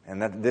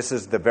 And that this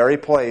is the very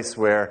place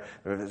the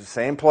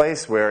same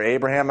place where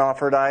Abraham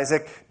offered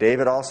Isaac.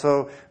 David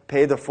also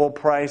paid the full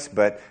price,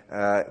 but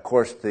of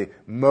course the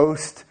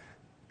most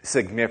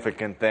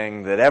significant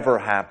thing that ever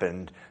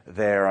happened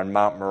there on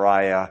Mount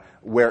Moriah,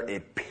 where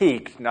it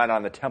peaked, not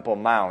on the Temple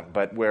Mount,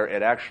 but where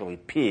it actually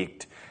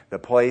peaked, the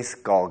place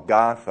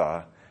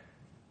Golgotha,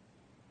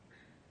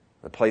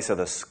 the place of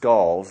the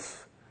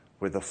skulls,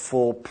 where the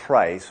full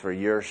price for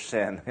your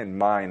sin and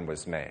mine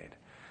was made.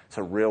 It's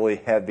a really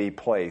heavy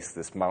place,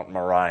 this Mount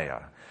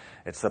Moriah.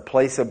 It's the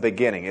place of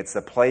beginning. It's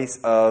the place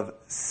of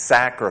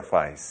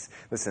sacrifice.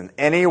 Listen,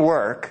 any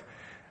work,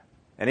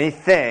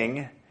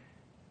 anything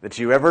that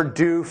you ever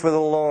do for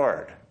the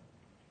Lord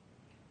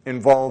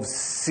involves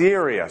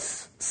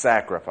serious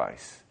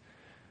sacrifice.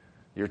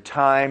 Your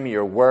time,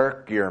 your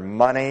work, your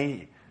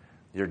money,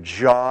 your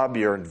job,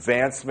 your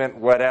advancement,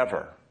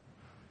 whatever.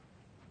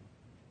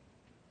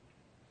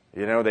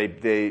 You know,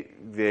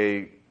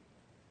 the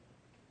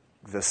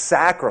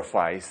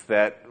sacrifice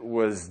that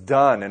was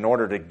done in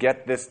order to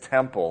get this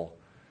temple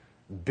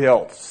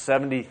built,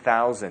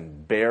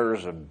 70,000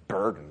 bearers of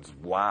burdens,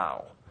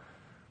 wow.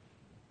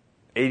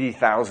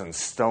 80,000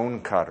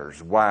 stone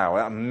cutters, wow.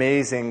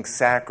 Amazing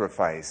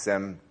sacrifice.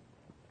 And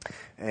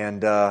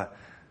of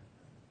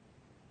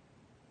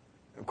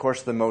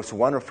course, the most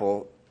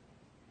wonderful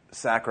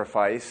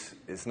sacrifice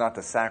is not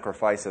the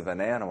sacrifice of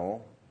an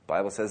animal. The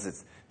Bible says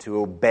it's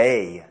to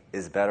obey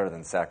is better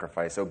than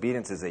sacrifice.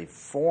 Obedience is a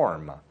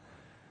form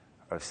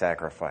of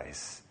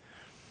sacrifice.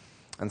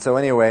 And so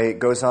anyway, it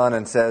goes on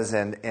and says,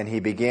 and he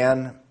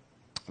began,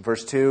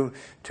 verse 2,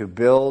 to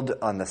build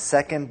on the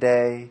second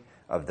day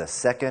of the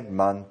second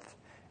month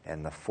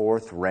and the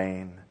fourth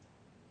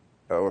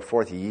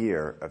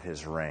year of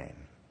his reign.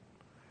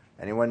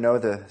 Anyone know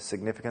the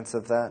significance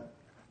of that?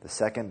 The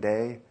second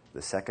day,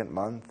 the second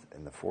month,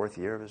 and the fourth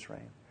year of his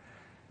reign?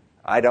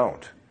 I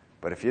don't.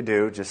 But if you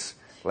do, just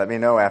let me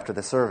know after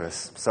the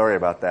service. Sorry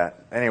about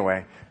that.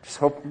 Anyway,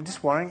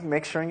 just wanting to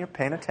make sure you're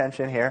paying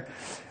attention here.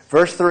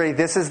 Verse 3,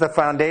 this is the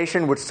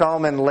foundation which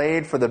Solomon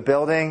laid for the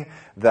building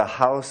the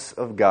house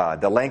of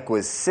God. The length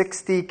was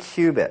 60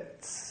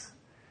 cubits,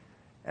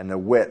 and the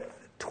width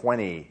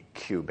 20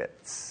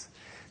 cubits.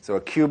 So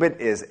a cubit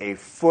is 1.5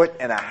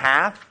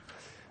 feet.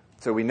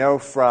 So we know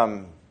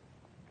from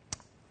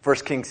 1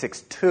 Kings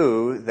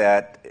 6:2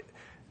 that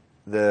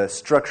the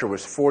structure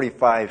was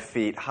 45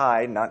 feet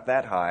high, not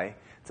that high.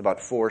 It's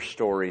about 4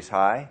 stories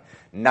high,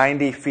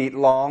 90 feet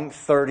long,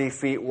 30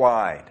 feet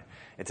wide.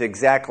 It's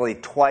exactly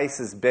twice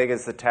as big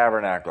as the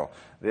tabernacle.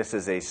 This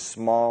is a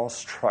small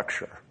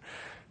structure.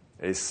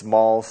 A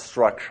small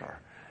structure.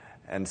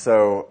 And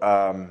so,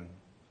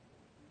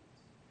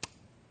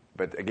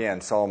 but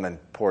again, Solomon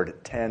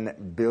poured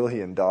 $10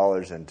 billion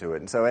into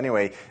it. And so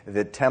anyway,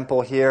 the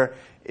temple here,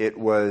 it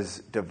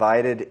was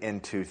divided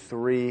into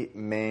 3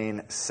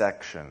 main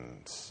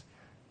sections.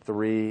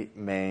 3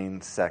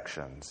 main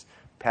sections.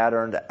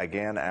 Patterned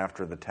again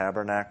after the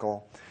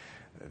tabernacle.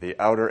 The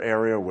outer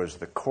area was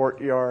the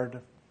courtyard.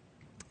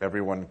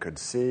 Everyone could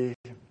see.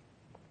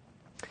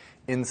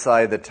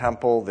 Inside the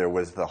temple, there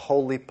was the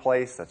holy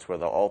place. That's where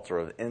the altar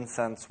of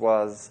incense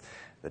was.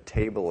 The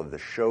table of the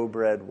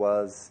showbread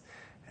was.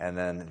 And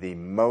then the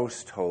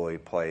most holy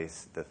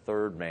place, the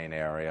third main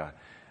area,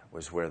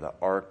 was where the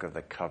Ark of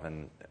the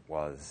Covenant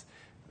was.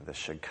 The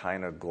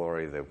Shekinah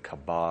glory, the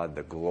kabod,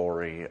 the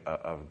glory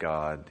of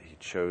God. He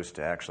chose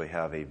to actually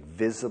have a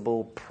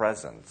visible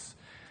presence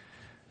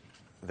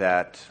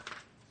that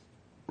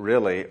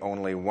really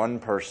only one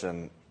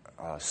person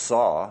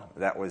saw.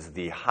 That was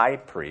the high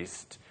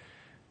priest,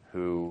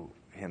 who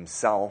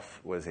himself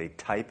was a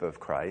type of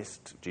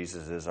Christ.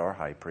 Jesus is our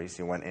high priest.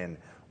 He went in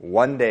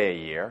one day a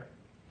year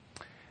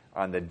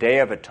on the Day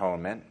of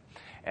Atonement,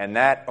 and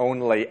that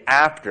only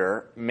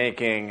after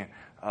making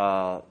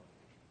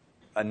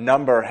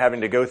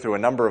having to go through a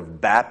number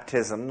of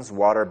baptisms,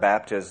 water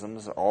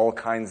baptisms, all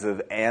kinds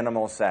of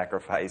animal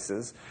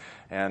sacrifices.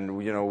 And,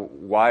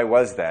 why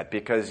was that?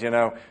 Because,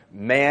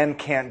 man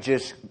can't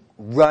just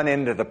run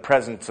into the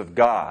presence of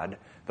God,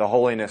 the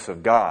holiness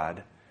of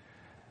God,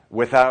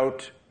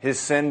 without his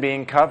sin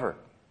being covered.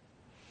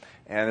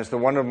 And it's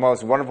one of the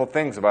most wonderful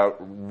things about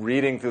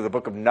reading through the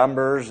book of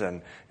Numbers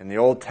and in the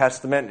Old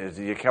Testament is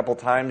a couple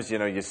times,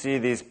 you see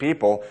these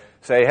people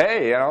say,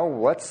 hey,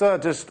 let's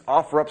just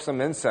offer up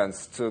some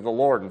incense to the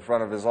Lord in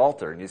front of his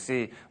altar. And you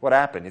see what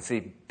happened. You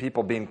see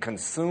people being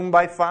consumed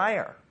by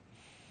fire.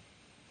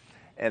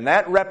 And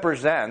that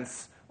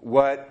represents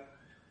the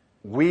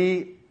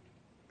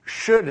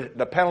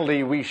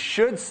penalty we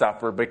should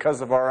suffer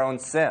because of our own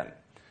sin.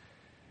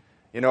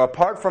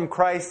 Apart from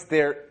Christ,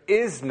 there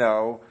is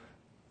no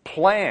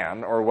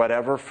plan or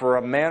whatever for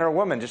a man or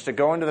woman just to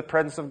go into the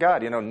presence of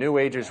God. New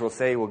Agers will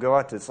say, we'll go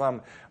out to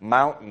some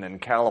mountain in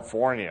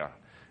California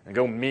and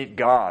go meet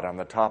God on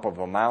the top of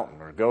a mountain,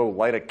 or go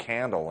light a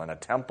candle in a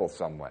temple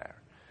somewhere.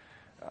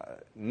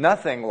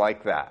 Nothing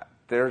like that.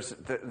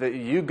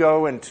 You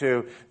go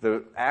into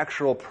the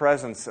actual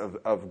presence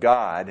of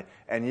God,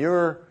 and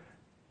you're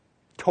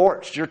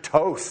torched, you're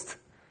toast.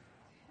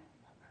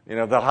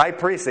 The high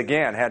priest,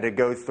 again, had to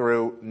go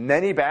through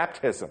many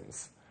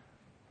baptisms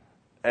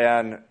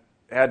and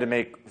had to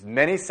make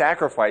many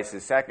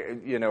sacrifices,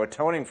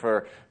 atoning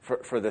for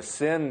the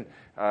sin,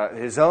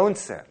 his own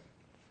sin.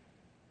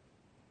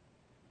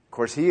 Of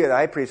course, the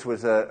high priest,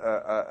 was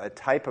a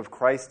type of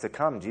Christ to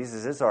come.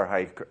 Jesus is our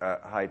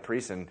high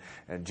priest, and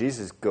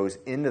Jesus goes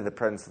into the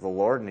presence of the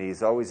Lord, and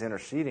he's always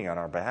interceding on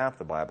our behalf,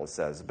 the Bible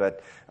says.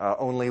 But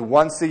only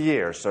once a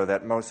year, so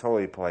that most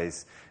holy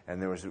place,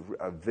 and there was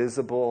a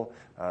visible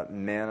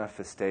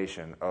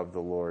manifestation of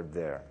the Lord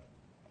there.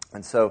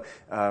 And so,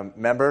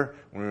 remember,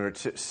 when we were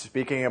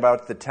speaking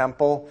about the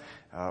temple,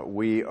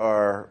 we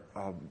are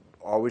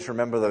always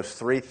remember those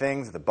 3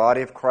 things: the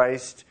body of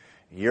Christ,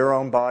 your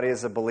own body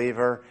as a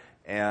believer,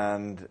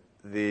 and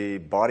the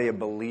body of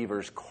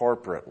believers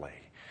corporately.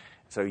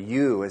 So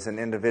you, as an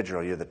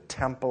individual, you're the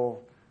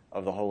temple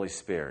of the Holy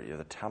Spirit. You're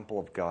the temple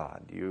of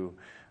God. You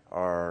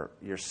are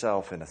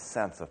yourself, in a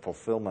sense, a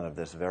fulfillment of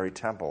this very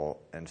temple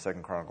in 2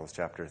 Chronicles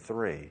chapter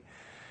 3.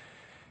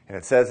 And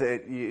it says,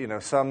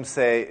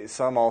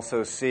 some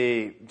also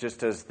see,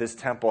 just as this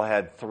temple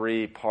had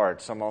 3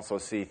 parts, some also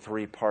see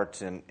 3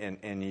 parts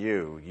in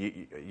you.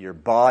 Your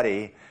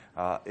body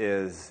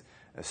is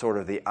sort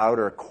of the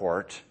outer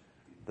court,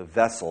 the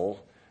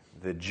vessel,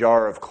 the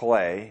jar of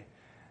clay,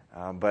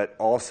 but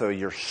also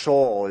your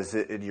soul, is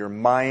your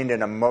mind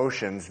and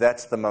emotions.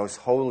 That's the most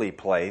holy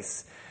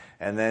place.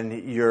 And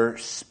then your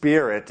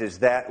spirit is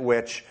that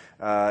which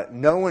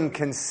no one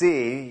can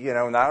see.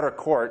 In the outer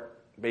court,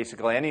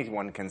 basically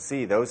anyone can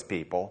see those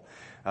people,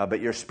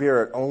 but your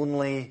spirit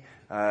only,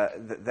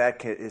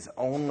 is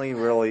only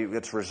really,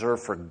 it's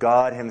reserved for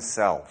God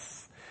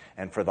himself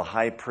and for the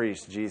high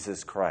priest,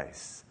 Jesus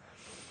Christ.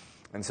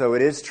 And so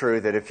it is true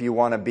that if you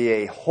want to be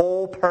a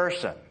whole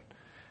person,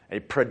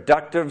 a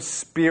productive,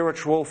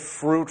 spiritual,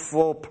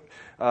 fruitful,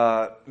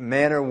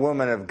 man or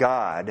woman of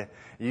God,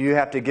 you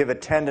have to give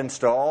attendance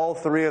to all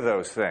three of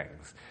those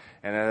things.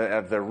 And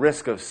at the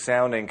risk of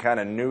sounding kind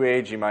of new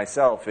agey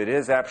myself, it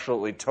is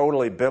absolutely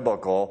totally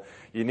biblical.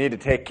 You need to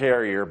take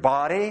care of your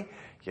body,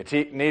 you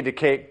need to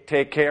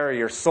take care of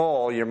your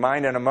soul, your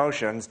mind and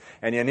emotions,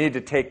 and you need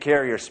to take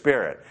care of your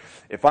spirit.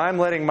 If I'm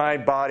letting my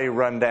body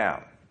run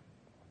down,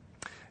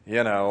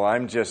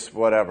 I'm just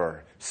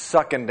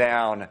sucking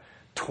down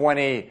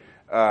 20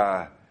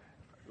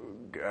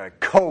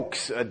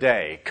 Cokes a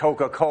day,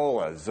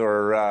 Coca-Colas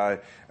or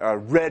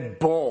Red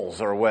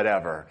Bulls or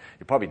whatever.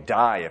 You probably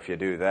die if you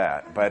do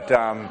that. But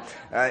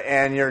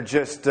and you're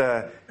just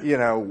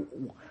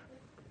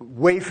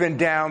wafting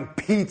down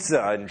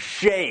pizza and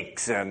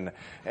shakes and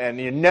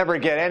you never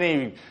get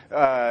any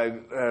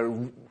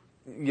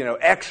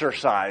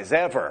exercise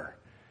ever.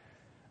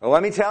 Well,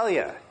 let me tell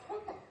you.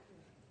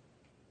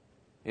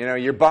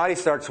 Your body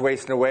starts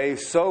wasting away,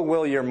 so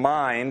will your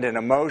mind and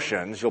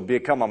emotions. You'll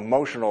become an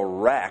emotional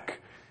wreck,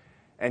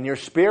 and your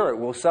spirit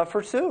will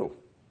suffer too.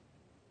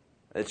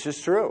 It's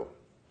just true.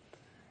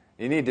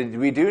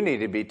 We do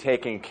need to be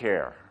taking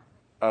care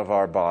of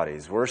our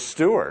bodies. We're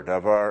steward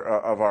of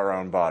our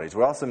own bodies.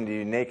 We also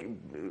need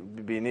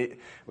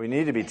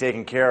to be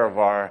taking care of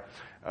our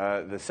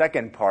the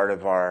second part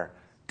of our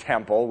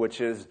temple,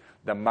 which is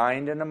the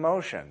mind and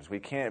emotions.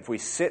 We can't, if we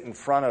sit in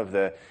front of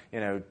the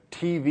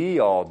TV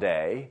all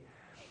day,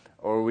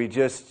 or we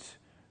just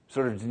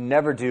sort of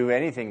never do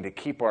anything to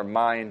keep our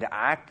mind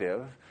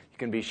active, you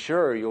can be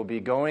sure you'll be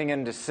going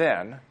into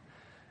sin,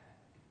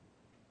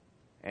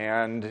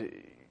 and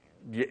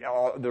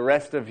the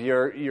rest of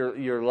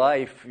your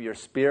life, your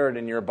spirit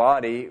and your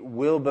body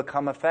will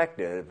become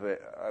affected.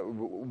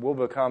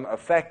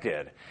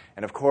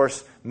 And of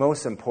course,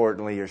 most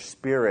importantly, your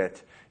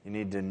spirit. You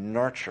need to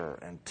nurture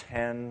and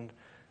tend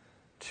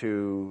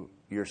to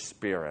your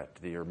spirit,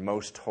 your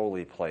most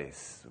holy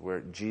place,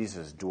 where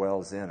Jesus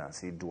dwells in us.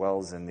 He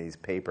dwells in these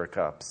paper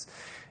cups,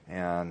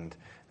 and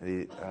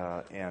we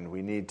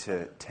need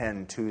to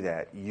tend to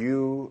that.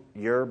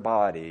 Your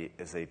body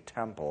is a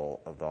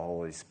temple of the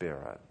Holy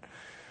Spirit.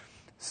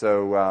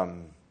 So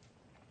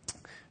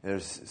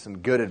there's some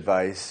good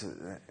advice.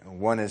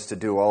 One is to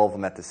do all of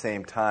them at the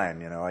same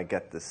time. I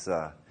get this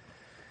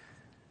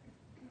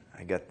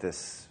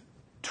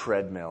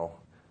treadmill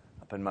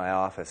up in my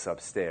office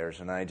upstairs,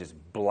 and I just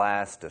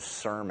blast a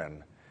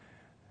sermon,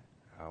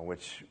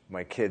 which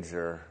my kids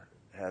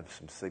have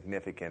some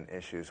significant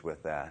issues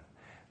with that,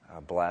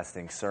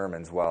 blasting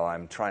sermons while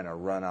I'm trying to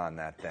run on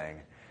that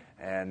thing,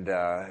 and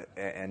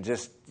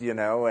just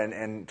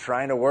and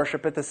trying to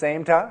worship at the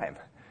same time.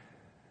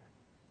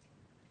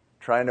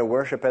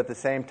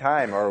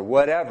 Or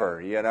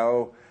whatever,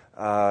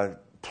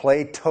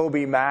 play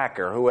Toby Mac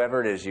or whoever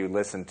it is you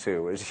listen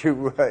to as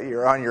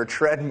you're on your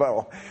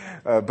treadmill,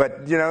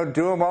 but do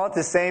them all at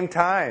the same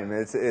time.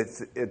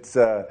 It's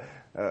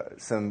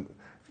some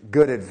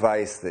good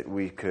advice that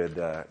we could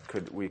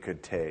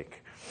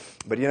take.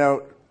 But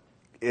it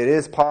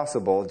is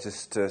possible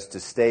just to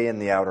stay in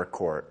the outer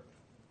court,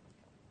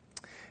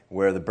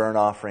 where the burnt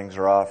offerings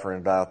are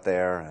offered out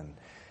there, and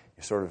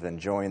you're sort of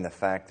enjoying the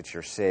fact that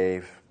you're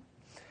saved.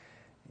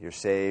 You're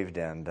saved,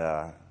 and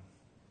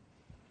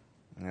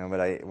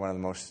but one of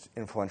the most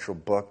influential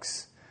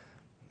books,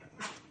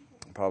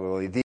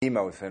 probably the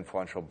most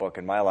influential book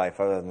in my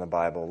life other than the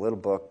Bible, a little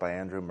book by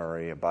Andrew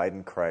Murray, Abide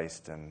in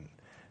Christ. And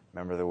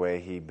remember the way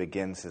he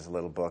begins his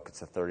little book.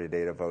 It's a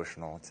 30-day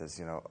devotional. It says,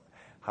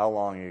 how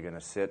long are you going to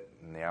sit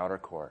in the outer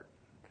court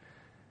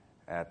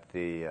at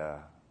the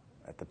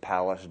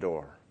palace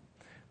door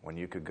when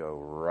you could go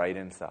right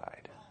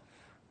inside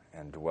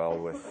and dwell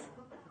with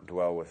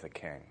the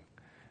King,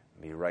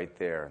 be right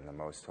there in the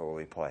most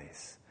holy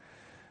place?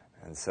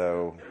 And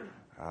so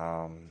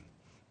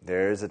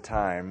there is a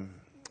time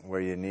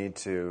where you need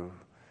to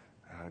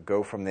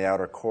go from the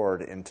outer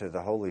court into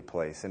the holy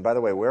place. And by the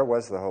way, where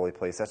was the holy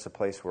place? That's the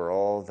place where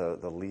all the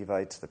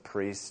Levites, the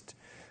priests,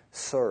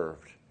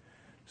 served.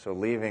 So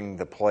leaving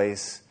the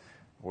place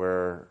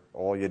where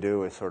all you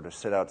do is sort of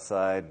sit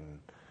outside and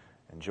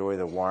enjoy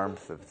the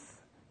warmth of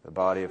the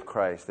body of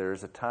Christ, there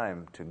is a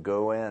time to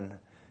go in and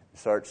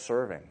start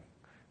serving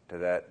to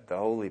the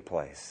holy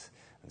place.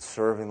 And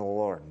serving the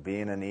Lord,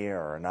 being an ear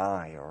or an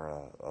eye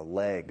or a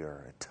leg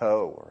or a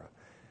toe, or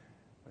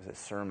was a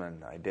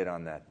sermon I did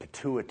on that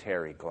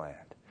pituitary gland.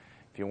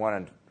 If you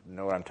want to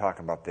know what I'm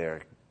talking about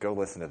there, go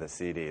listen to the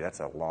CD.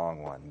 That's a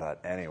long one, but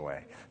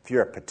anyway, if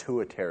you're a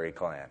pituitary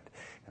gland,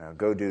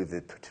 go do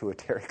the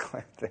pituitary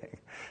gland thing.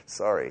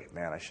 Sorry,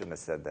 man, I shouldn't have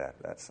said that.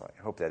 I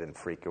hope that didn't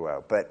freak you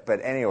out. But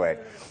anyway,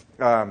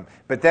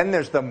 but then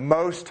there's the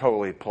most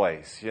holy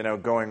place.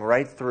 Going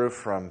right through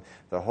from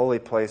the holy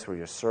place where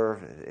you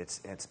serve.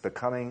 It's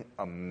becoming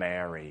a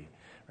Mary,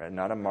 right?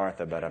 Not a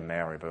Martha, but a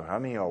Mary.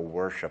 Becoming a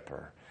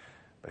worshiper.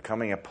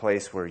 Becoming a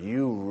place where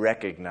you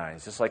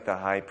recognize, just like the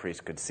high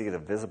priest could see the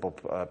visible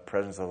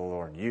presence of the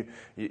Lord.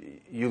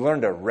 You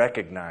learn to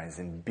recognize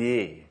and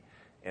be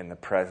in the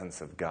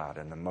presence of God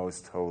in the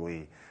most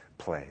holy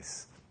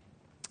place.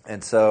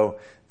 And so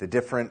the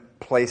different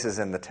places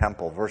in the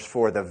temple. Verse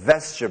 4, the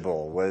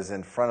vestibule was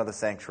in front of the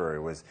sanctuary,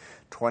 was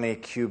 20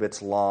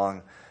 cubits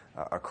long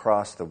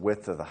across the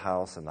width of the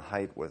house, and the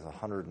height was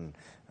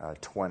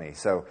 120.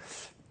 So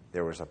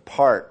there was a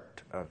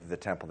part of the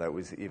temple that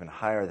was even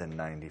higher than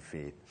 90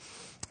 feet.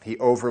 He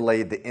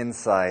overlaid the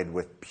inside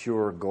with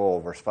pure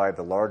gold. Verse 5,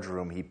 the large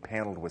room he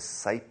paneled with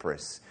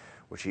cypress,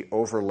 which he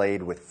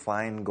overlaid with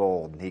fine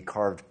gold. And he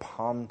carved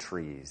palm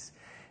trees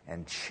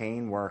and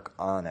chain work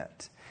on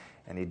it.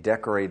 And he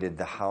decorated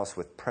the house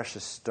with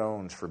precious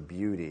stones for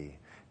beauty.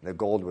 The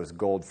gold was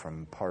gold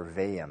from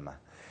Parvaim.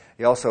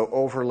 He also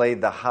overlaid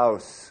the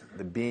house,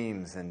 the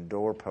beams and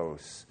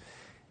doorposts,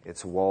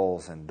 its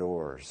walls and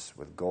doors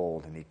with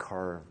gold, and he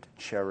carved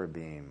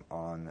cherubim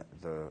on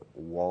the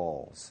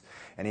walls.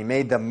 And he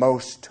made the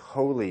most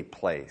holy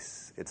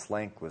place. Its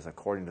length was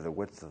according to the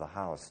width of the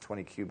house,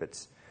 20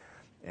 cubits,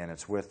 and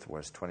its width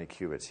was 20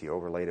 cubits. He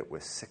overlaid it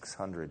with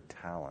 600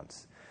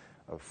 talents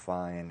of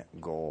fine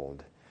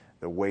gold.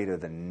 The weight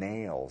of the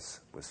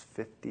nails was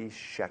 50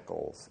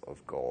 shekels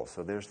of gold.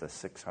 So there's the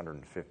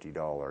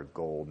 $650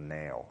 gold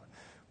nail.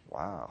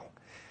 Wow.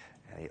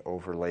 And he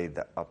overlaid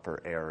the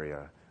upper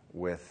area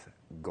with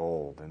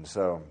gold. And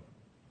so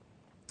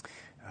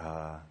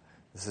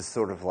this is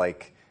sort of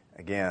like,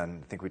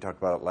 again, I think we talked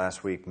about it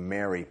last week,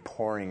 Mary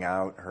pouring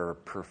out her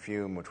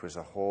perfume, which was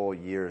a whole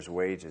year's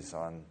wages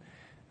on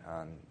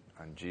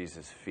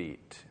Jesus'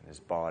 feet and his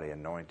body,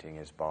 anointing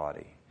his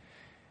body.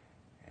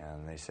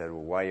 And they said,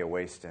 well, why are you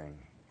wasting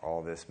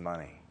all this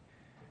money?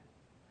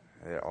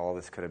 All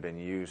this could have been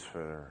used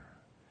for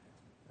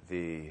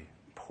the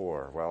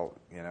poor. Well,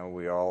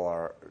 we all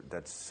are,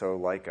 that's so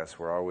like us.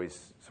 We're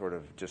always sort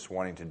of just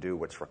wanting to do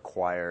what's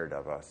required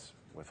of us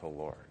with the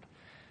Lord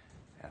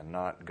and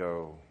not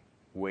go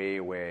way,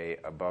 way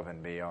above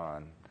and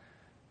beyond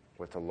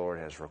what the Lord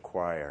has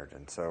required.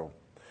 And so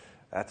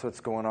that's what's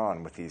going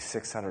on with these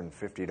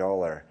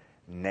 $650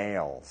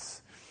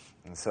 nails.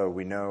 And so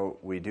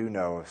we do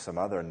know of some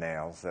other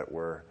nails that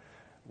were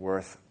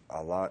worth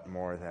a lot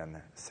more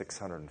than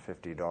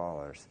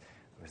 $650.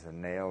 It was the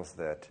nails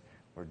that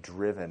were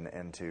driven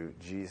into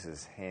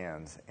Jesus'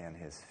 hands and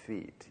his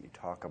feet. You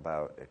talk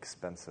about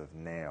expensive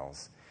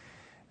nails.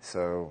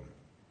 So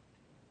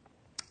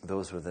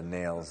those were the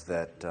nails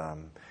that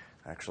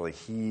actually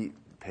he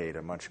paid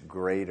a much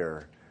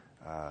greater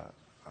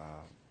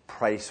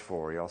price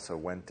for. He also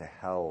went to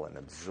hell and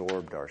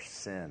absorbed our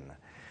sin.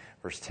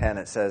 Verse 10,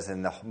 it says,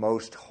 in the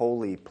most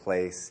holy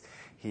place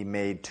he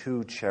made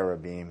 2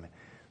 cherubim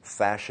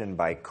fashioned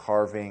by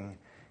carving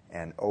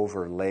and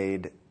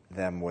overlaid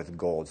them with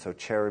gold. So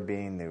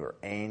cherubim, they were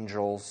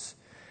angels.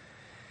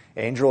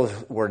 Angels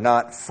were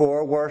not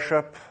for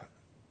worship,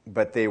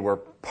 but they were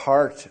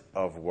part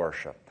of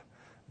worship.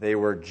 They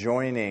were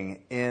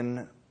joining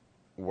in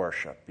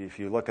worship. If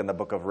you look in the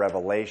book of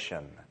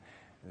Revelation,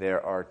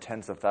 there are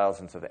tens of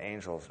thousands of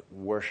angels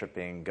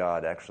worshiping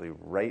God actually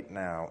right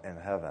now in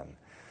heaven.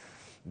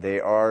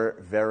 They are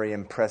very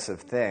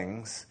impressive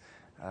things.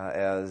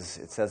 As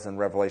it says in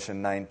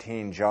Revelation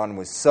 19, John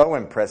was so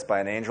impressed by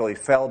an angel, he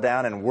fell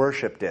down and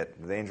worshipped it.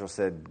 The angel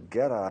said,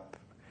 get up.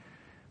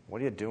 What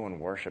are you doing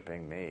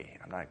worshiping me?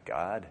 I'm not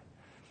God.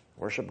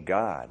 Worship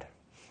God.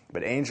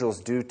 But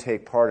angels do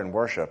take part in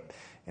worship.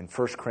 In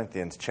 1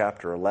 Corinthians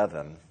chapter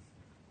 11,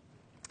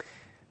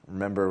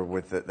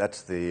 remember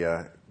that's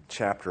the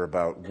chapter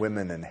about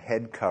women and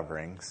head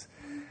coverings.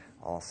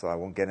 Also, I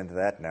won't get into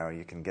that now.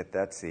 You can get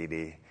that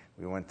CD.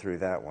 We went through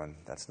that one.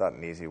 That's not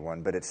an easy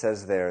one. But it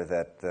says there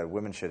that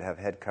women should have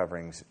head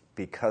coverings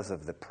because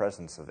of the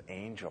presence of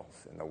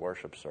angels in the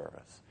worship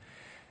service.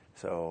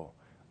 So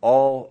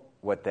all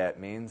what that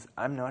means,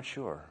 I'm not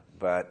sure.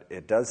 But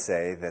it does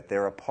say that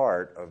they're a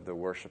part of the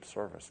worship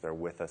service. They're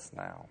with us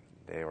now.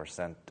 They were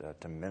sent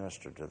to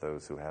minister to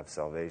those who have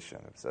salvation,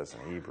 it says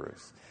in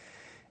Hebrews.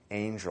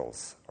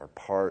 Angels are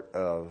part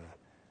of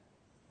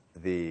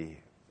the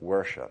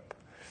worship.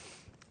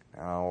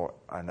 Now,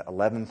 on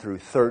 11 through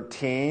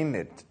 13,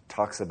 it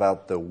talks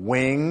about the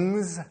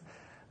wings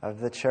of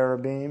the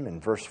cherubim. In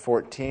verse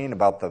 14,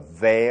 about the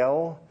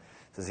veil.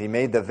 It says, he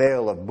made the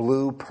veil of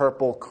blue,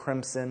 purple,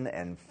 crimson,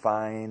 and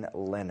fine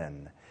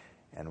linen,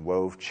 and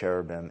wove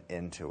cherubim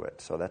into it.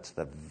 So that's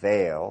the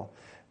veil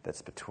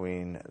that's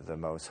between the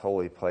most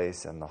holy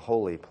place and the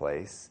holy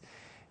place.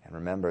 And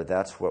remember,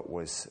 that's what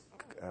was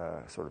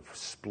sort of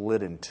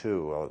split in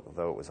two,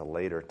 although it was a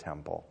later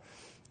temple,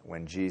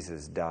 when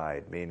Jesus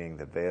died, meaning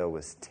the veil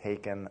was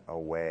taken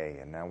away,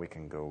 and now we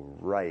can go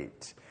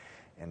right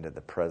into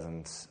the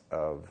presence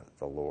of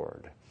the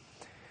Lord.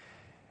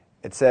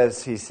 It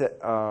says,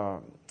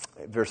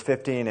 verse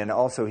 15, and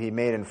also he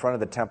made in front of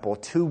the temple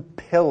 2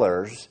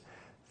 pillars,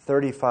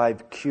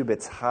 35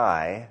 cubits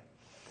high,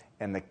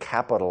 and the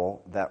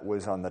capital that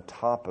was on the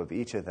top of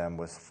each of them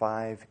was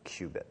 5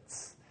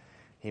 cubits.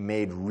 He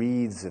made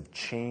wreaths of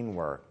chain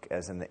work,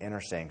 as in the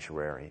inner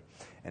sanctuary,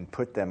 and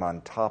put them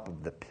on top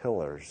of the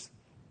pillars.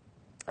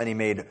 And he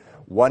made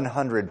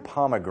 100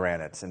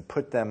 pomegranates and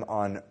put them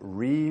on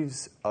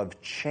wreaths of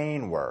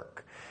chain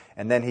work.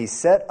 And then he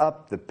set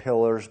up the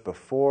pillars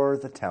before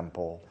the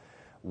temple,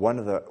 one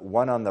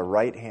on the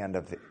right hand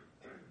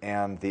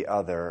and the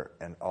other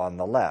and on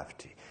the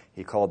left.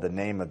 He called the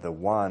name of the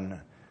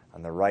one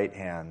on the right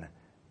hand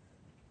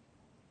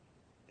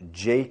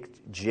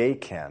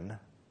Jachin,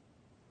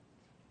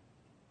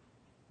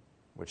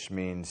 which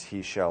means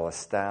he shall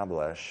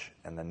establish,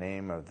 and the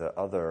name of the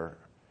other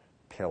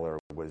pillar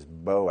was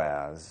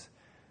Boaz,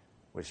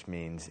 which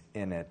means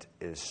in it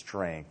is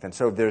strength. And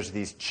so there's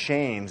these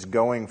chains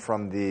going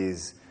from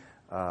these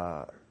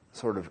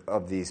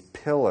of these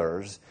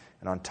pillars,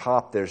 and on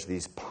top there's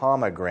these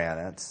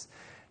pomegranates.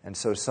 And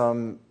so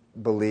some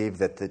believe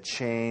that the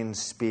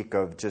chains speak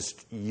of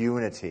just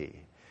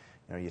unity.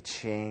 You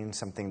chain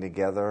something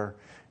together,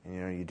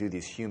 and you do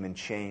these human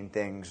chain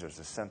things. There's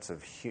a sense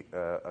of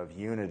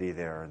unity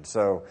there, and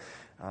so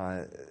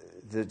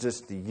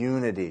just the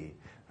unity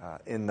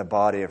in the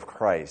body of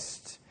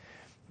Christ.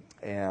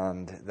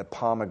 And the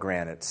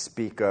pomegranates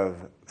speak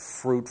of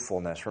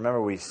fruitfulness.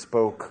 Remember, we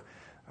spoke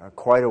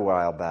quite a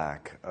while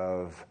back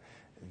of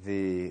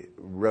the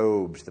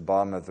robes, the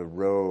bottom of the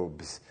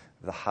robes,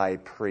 the high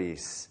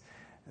priests.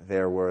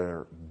 There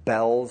were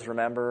bells,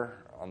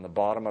 remember, on the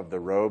bottom of the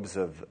robes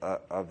of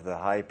the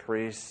high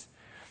priest.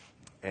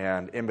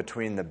 And in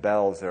between the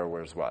bells there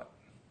was what?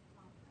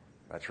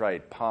 That's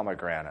right,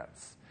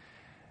 pomegranates.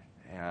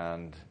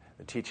 And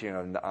the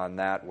teaching on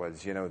that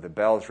was, the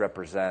bells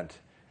represent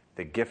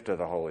the gift of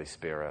the Holy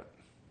Spirit.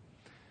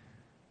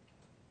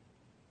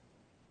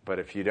 But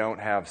if you don't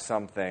have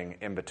something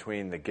in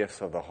between the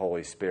gifts of the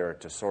Holy Spirit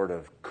to sort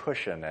of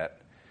cushion it,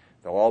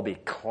 they'll all be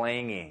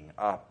clanging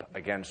up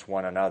against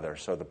one another.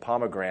 So the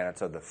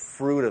pomegranates are the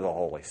fruit of the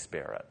Holy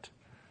Spirit.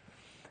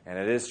 And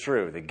it is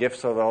true, the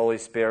gifts of the Holy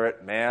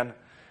Spirit, man,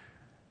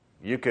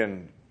 you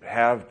can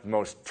have the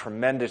most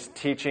tremendous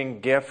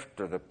teaching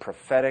gift or the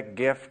prophetic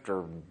gift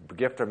or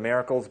gift of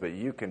miracles, but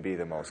you can be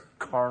the most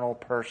carnal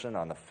person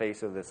on the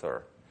face of this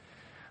earth.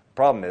 The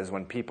problem is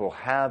when people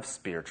have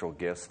spiritual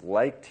gifts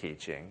like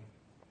teaching,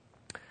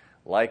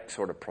 like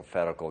sort of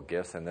prophetical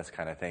gifts and this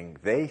kind of thing,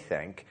 they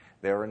think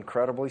they're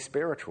incredibly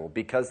spiritual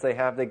because they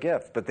have the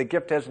gift. But the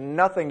gift has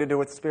nothing to do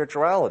with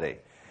spirituality.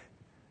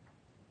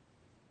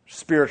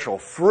 Spiritual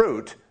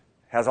fruit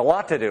has a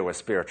lot to do with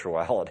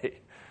spirituality.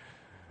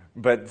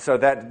 But so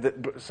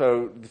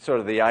sort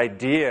of the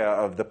idea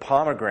of the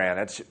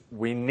pomegranates,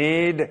 we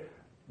need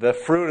the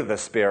fruit of the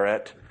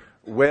Spirit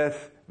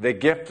with the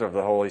gift of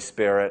the Holy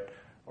Spirit,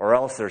 or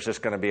else there's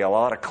just going to be a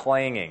lot of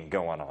clanging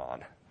going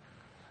on.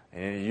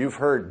 And you've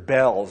heard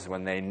bells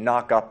when they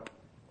knock up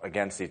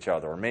against each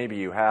other, or maybe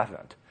you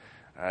haven't.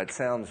 It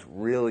sounds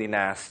really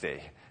nasty.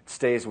 It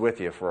stays with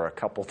you for a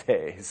couple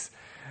days.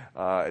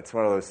 It's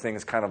one of those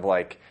things kind of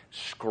like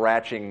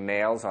scratching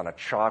nails on a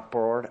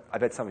chalkboard. I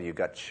bet some of you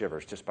got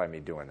shivers just by me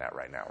doing that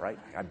right now, right?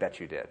 I bet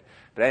you did.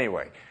 But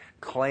anyway,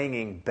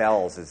 clanging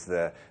bells is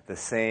the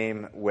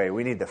same way.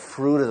 We need the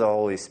fruit of the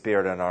Holy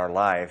Spirit in our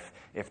life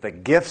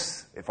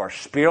if our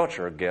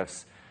spiritual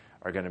gifts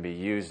are going to be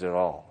used at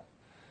all.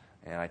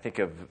 And I think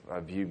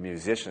of you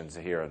musicians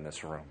here in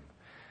this room.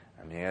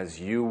 I mean, as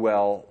you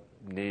well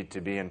need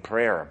to be in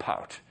prayer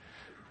about,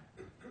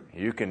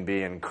 you can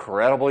be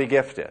incredibly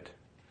gifted.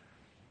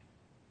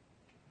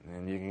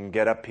 And you can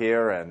get up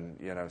here and,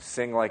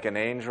 sing like an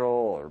angel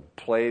or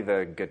play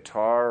the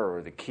guitar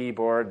or the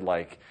keyboard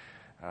like,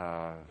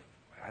 I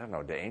don't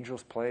know, do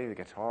angels play the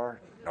guitar?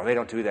 No, they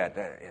don't do that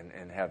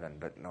in heaven.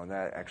 But no,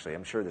 that actually,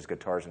 I'm sure there's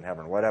guitars in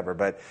heaven, whatever.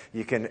 But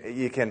you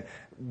can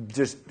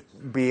just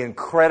be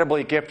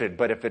incredibly gifted.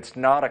 But if it's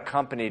not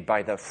accompanied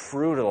by the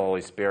fruit of the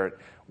Holy Spirit,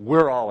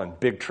 we're all in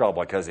big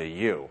trouble because of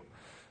you.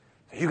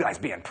 You guys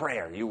be in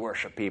prayer. You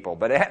worship people.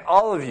 But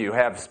all of you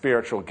have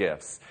spiritual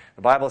gifts.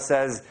 The Bible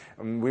says,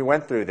 we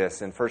went through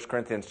this in 1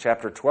 Corinthians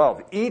chapter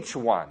 12, each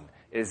one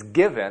is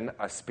given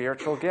a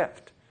spiritual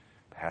gift.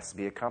 It has to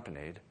be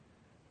accompanied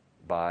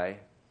by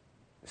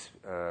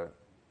the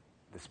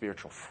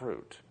spiritual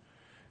fruit.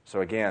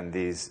 So again,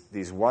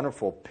 these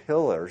wonderful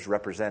pillars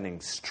representing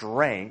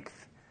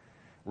strength,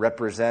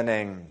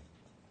 representing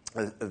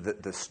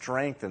the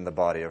strength in the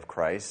body of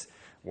Christ.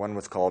 One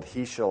was called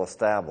He Shall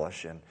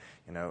Establish, and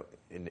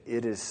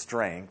it is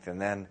strength. And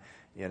then,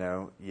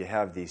 you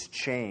have these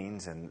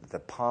chains and the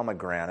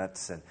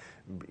pomegranates and,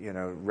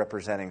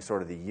 representing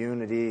sort of the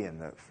unity and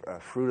the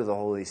fruit of the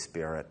Holy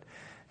Spirit.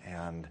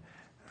 And,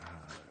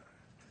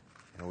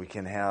 we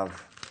can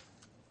have,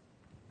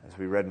 as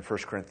we read in 1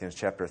 Corinthians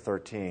chapter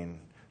 13,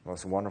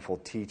 most wonderful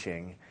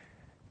teaching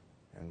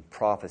and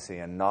prophecy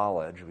and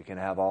knowledge. We can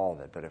have all of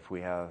it. But if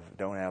we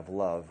don't have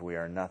love, we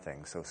are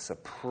nothing. So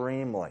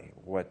supremely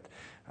what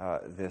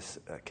this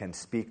can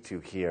speak to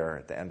here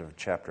at the end of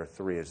chapter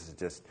 3 is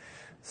just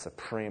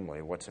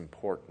supremely what's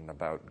important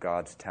about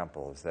God's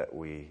temple is that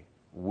we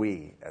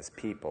as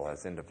people,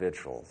 as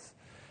individuals,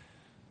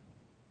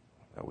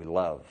 that we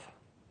love.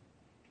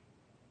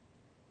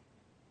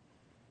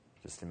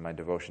 Just in my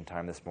devotion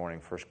time this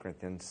morning, 1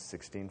 Corinthians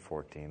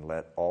 16:14,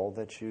 let all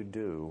that you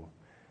do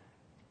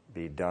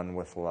be done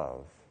with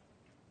love.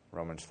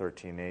 Romans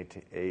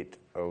 13:8,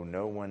 owe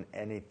no one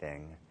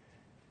anything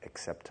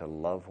except to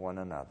love one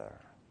another.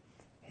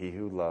 He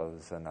who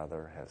loves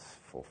another has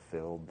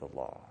fulfilled the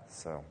law.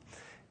 So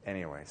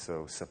anyway,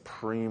 so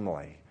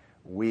supremely,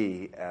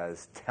 we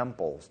as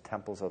temples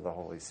of the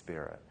Holy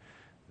Spirit,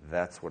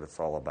 that's what it's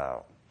all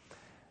about.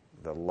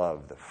 The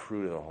love, the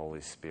fruit of the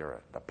Holy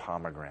Spirit, the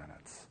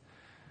pomegranates.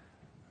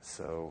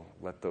 So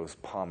let those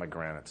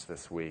pomegranates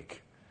this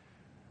week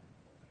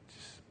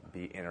just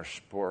be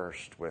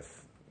interspersed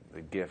with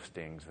the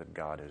giftings that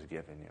God has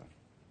given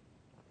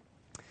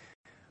you.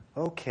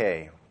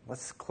 Okay,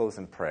 let's close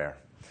in prayer.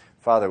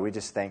 Father, we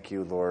just thank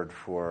you, Lord,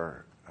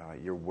 for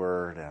your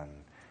word, and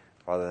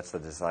Father, that's the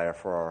desire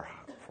for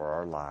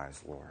our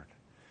lives, Lord.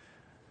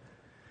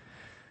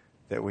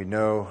 That we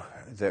know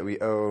that we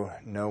owe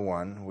no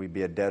one, we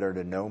be a debtor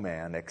to no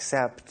man,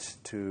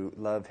 except to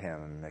love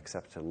him,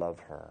 except to love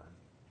her.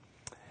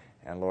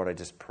 And Lord, I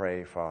just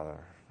pray, Father,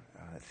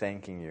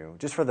 thanking you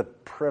just for the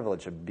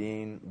privilege of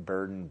being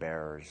burden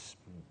bearers,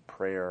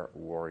 prayer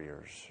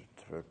warriors,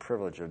 for the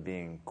privilege of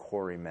being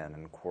quarry men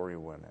and quarry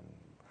women,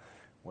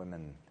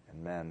 women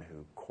and men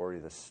who quarry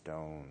the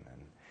stone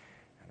and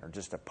are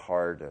just a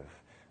part of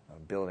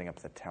building up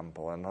the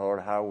temple. And Lord,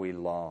 how we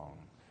long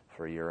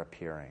for your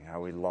appearing,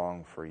 how we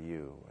long for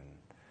you, and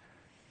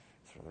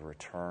for the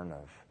return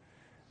of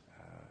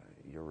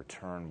your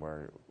return,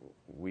 where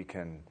we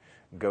can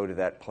go to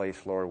that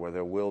place, Lord, where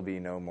there will be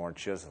no more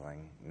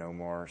chiseling, no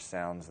more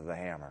sounds of the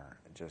hammer,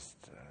 just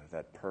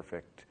that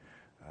perfect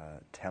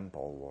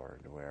temple, Lord,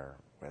 where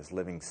as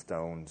living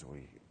stones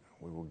we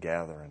will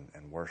gather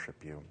and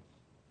worship you.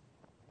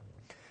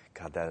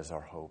 God, that is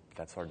our hope,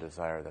 that's our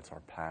desire, that's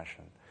our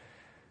passion.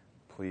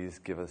 Please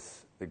give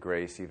us the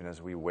grace, even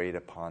as we wait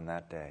upon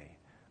that day,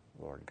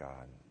 Lord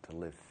God, to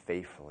live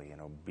faithfully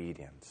in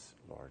obedience,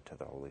 Lord, to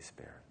the Holy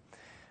Spirit.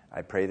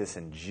 I pray this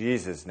in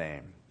Jesus'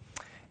 name.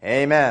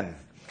 Amen.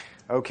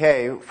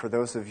 Okay, for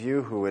those of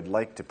you who would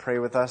like to pray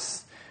with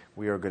us,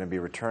 we are going to be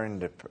returning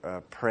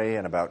to pray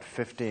in about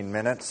 15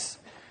 minutes.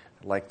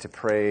 I'd like to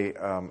pray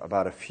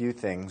about a few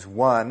things.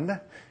 One,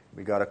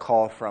 we got a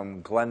call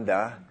from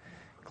Glenda.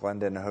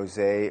 Glenda and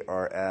Jose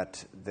are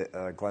at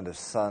Glenda's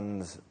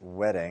son's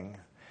wedding.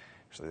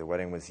 Actually, the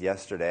wedding was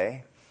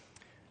yesterday.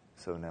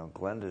 So now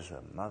Glenda's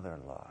a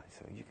mother-in-law,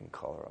 so you can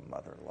call her a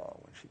mother-in-law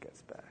when she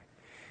gets back.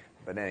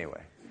 But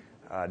anyway,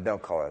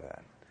 don't call her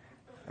that.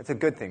 It's a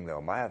good thing,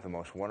 though. I have the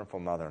most wonderful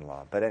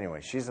mother-in-law. But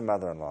anyway, she's a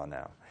mother-in-law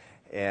now.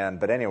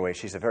 But anyway,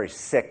 she's a very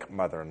sick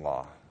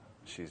mother-in-law.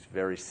 She's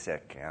very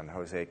sick, and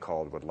Jose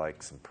called, would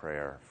like some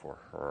prayer for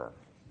her,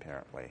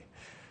 apparently.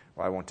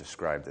 Well, I won't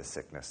describe the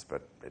sickness,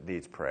 but it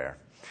needs prayer.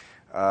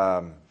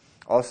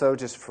 Also,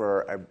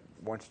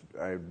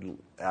 I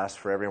asked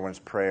for everyone's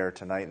prayer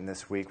tonight and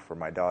this week for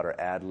my daughter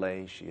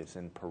Adlai. She is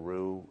in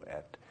Peru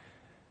at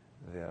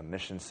the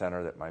mission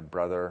center that my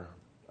brother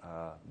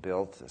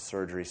built, a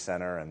surgery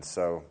center, and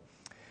so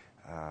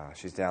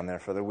she's down there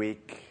for the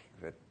week.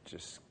 That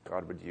just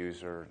God would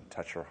use her and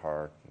touch her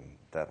heart, and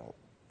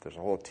there's a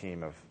whole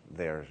team of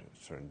there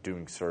sort of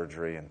doing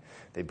surgery, and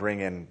they bring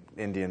in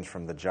Indians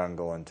from the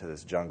jungle into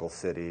this jungle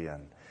city,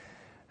 and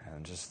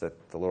just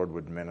that the Lord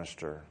would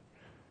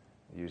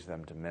use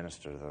them to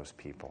minister to those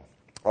people.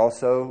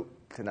 Also,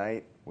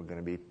 tonight we're going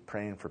to be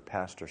praying for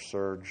Pastor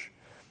Serge.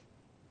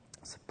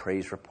 It's a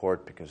praise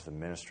report because the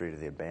ministry to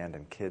the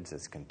abandoned kids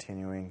is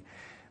continuing.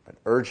 But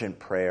urgent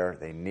prayer,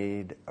 they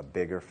need a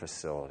bigger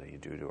facility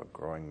due to a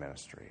growing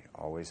ministry.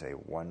 Always a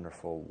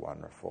wonderful,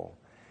 wonderful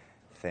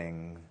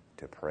thing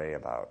to pray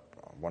about,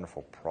 a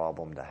wonderful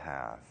problem to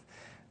have.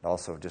 And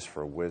also just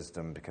for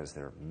wisdom, because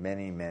there are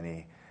many,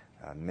 many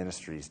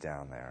ministries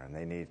down there, and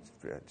they need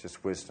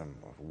just wisdom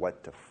of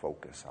what to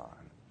focus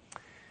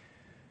on.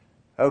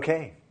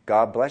 Okay,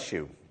 God bless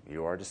you.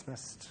 You are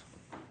dismissed.